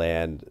doesn't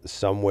land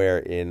somewhere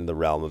in the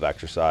realm of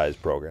exercise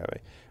programming.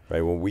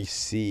 Right, when we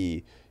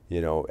see,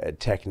 a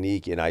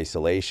technique in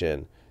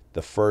isolation,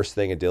 the first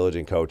thing a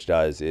diligent coach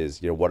does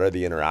is, what are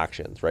the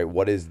interactions, right?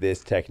 What is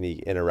this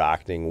technique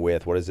interacting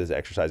with? What is this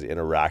exercise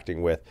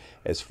interacting with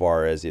as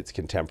far as its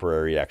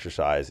contemporary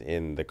exercise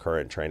in the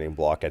current training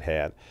block at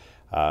hand?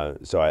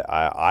 So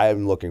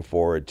I'm looking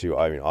forward to,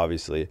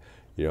 obviously,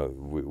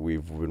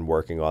 we've been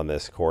working on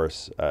this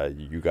course.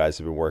 You guys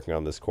have been working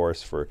on this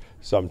course for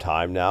some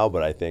time now,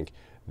 but I think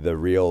the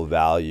real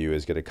value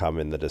is going to come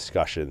in the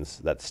discussions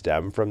that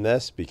stem from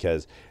this,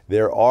 because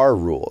there are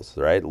rules,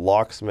 right?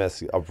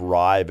 Locksmiths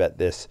arrive at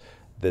this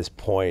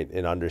point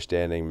in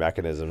understanding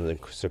mechanisms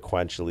and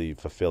sequentially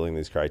fulfilling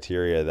these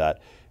criteria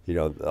that,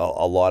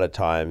 a lot of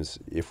times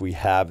if we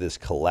have this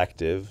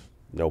collective,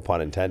 no pun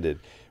intended,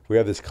 if we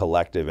have this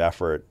collective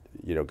effort,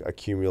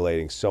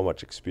 accumulating so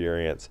much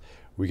experience,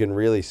 we can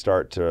really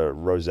start to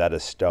Rosetta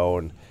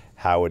Stone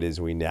how it is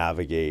we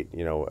navigate,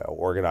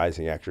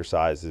 organizing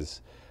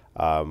exercises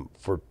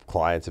for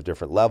clients of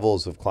different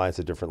levels,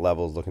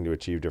 looking to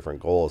achieve different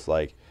goals.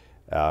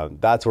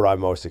 That's what I'm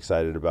most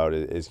excited about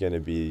is going to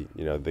be,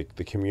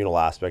 the communal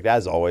aspect.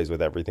 As always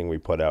with everything we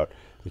put out,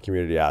 the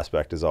community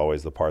aspect is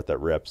always the part that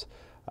rips.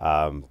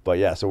 But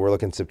yeah, so we're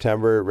looking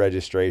September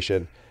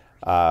registration.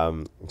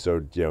 So,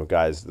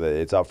 guys,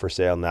 it's up for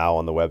sale now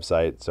on the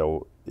website.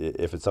 So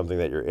if it's something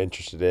that you're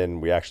interested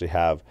in, we actually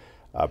have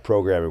a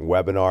programming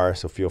webinar,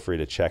 so feel free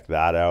to check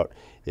that out.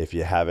 If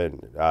you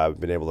haven't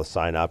been able to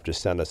sign up,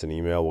 just send us an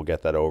email. We'll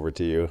get that over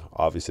to you.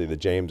 Obviously, the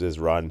Jameses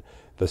run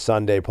the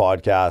Sunday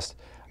podcast.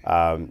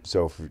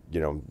 So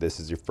if this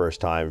is your first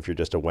time, if you're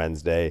just a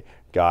Wednesday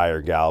guy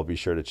or gal, be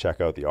sure to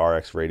check out the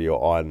RX Radio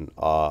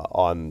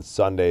on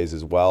Sundays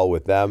as well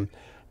with them.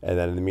 And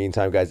then in the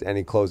meantime, guys,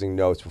 any closing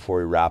notes before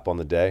we wrap on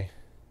the day?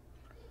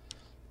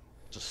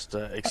 Just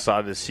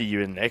excited to see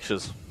you in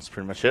lectures. That's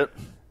pretty much it.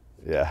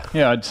 Yeah.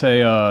 Yeah, I'd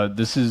say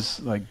this is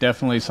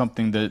definitely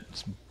something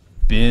that's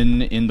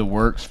been in the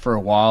works for a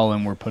while,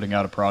 and we're putting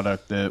out a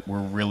product that we're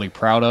really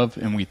proud of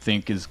and we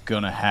think is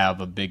going to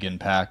have a big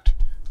impact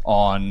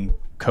on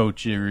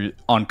coaches,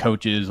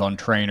 on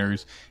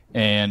trainers,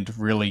 and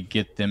really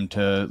get them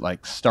to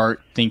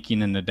start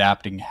thinking and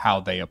adapting how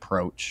they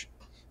approach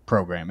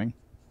programming.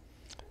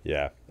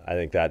 Yeah, I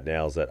think that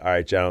nails it. All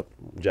right,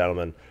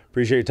 gentlemen,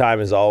 appreciate your time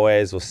as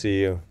always. We'll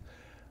see you.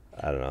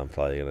 I don't know. I'm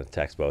probably going to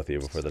text both of you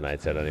before the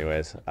night's out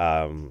anyways.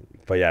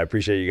 But yeah, I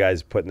appreciate you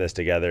guys putting this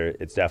together.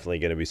 It's definitely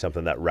going to be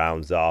something that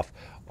rounds off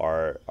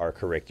our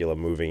curriculum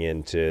moving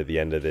into the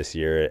end of this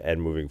year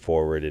and moving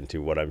forward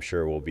into what I'm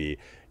sure will be,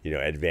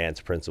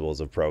 advanced principles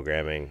of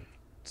programming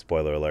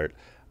spoiler alert,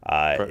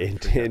 in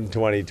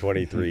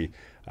 2023.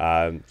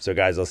 So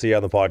guys, I'll see you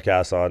on the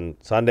podcast on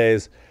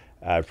Sundays.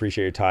 I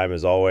appreciate your time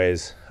as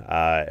always,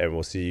 and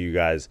we'll see you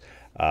guys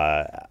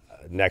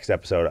next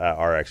episode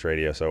at RX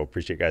Radio. So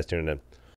appreciate you guys tuning in.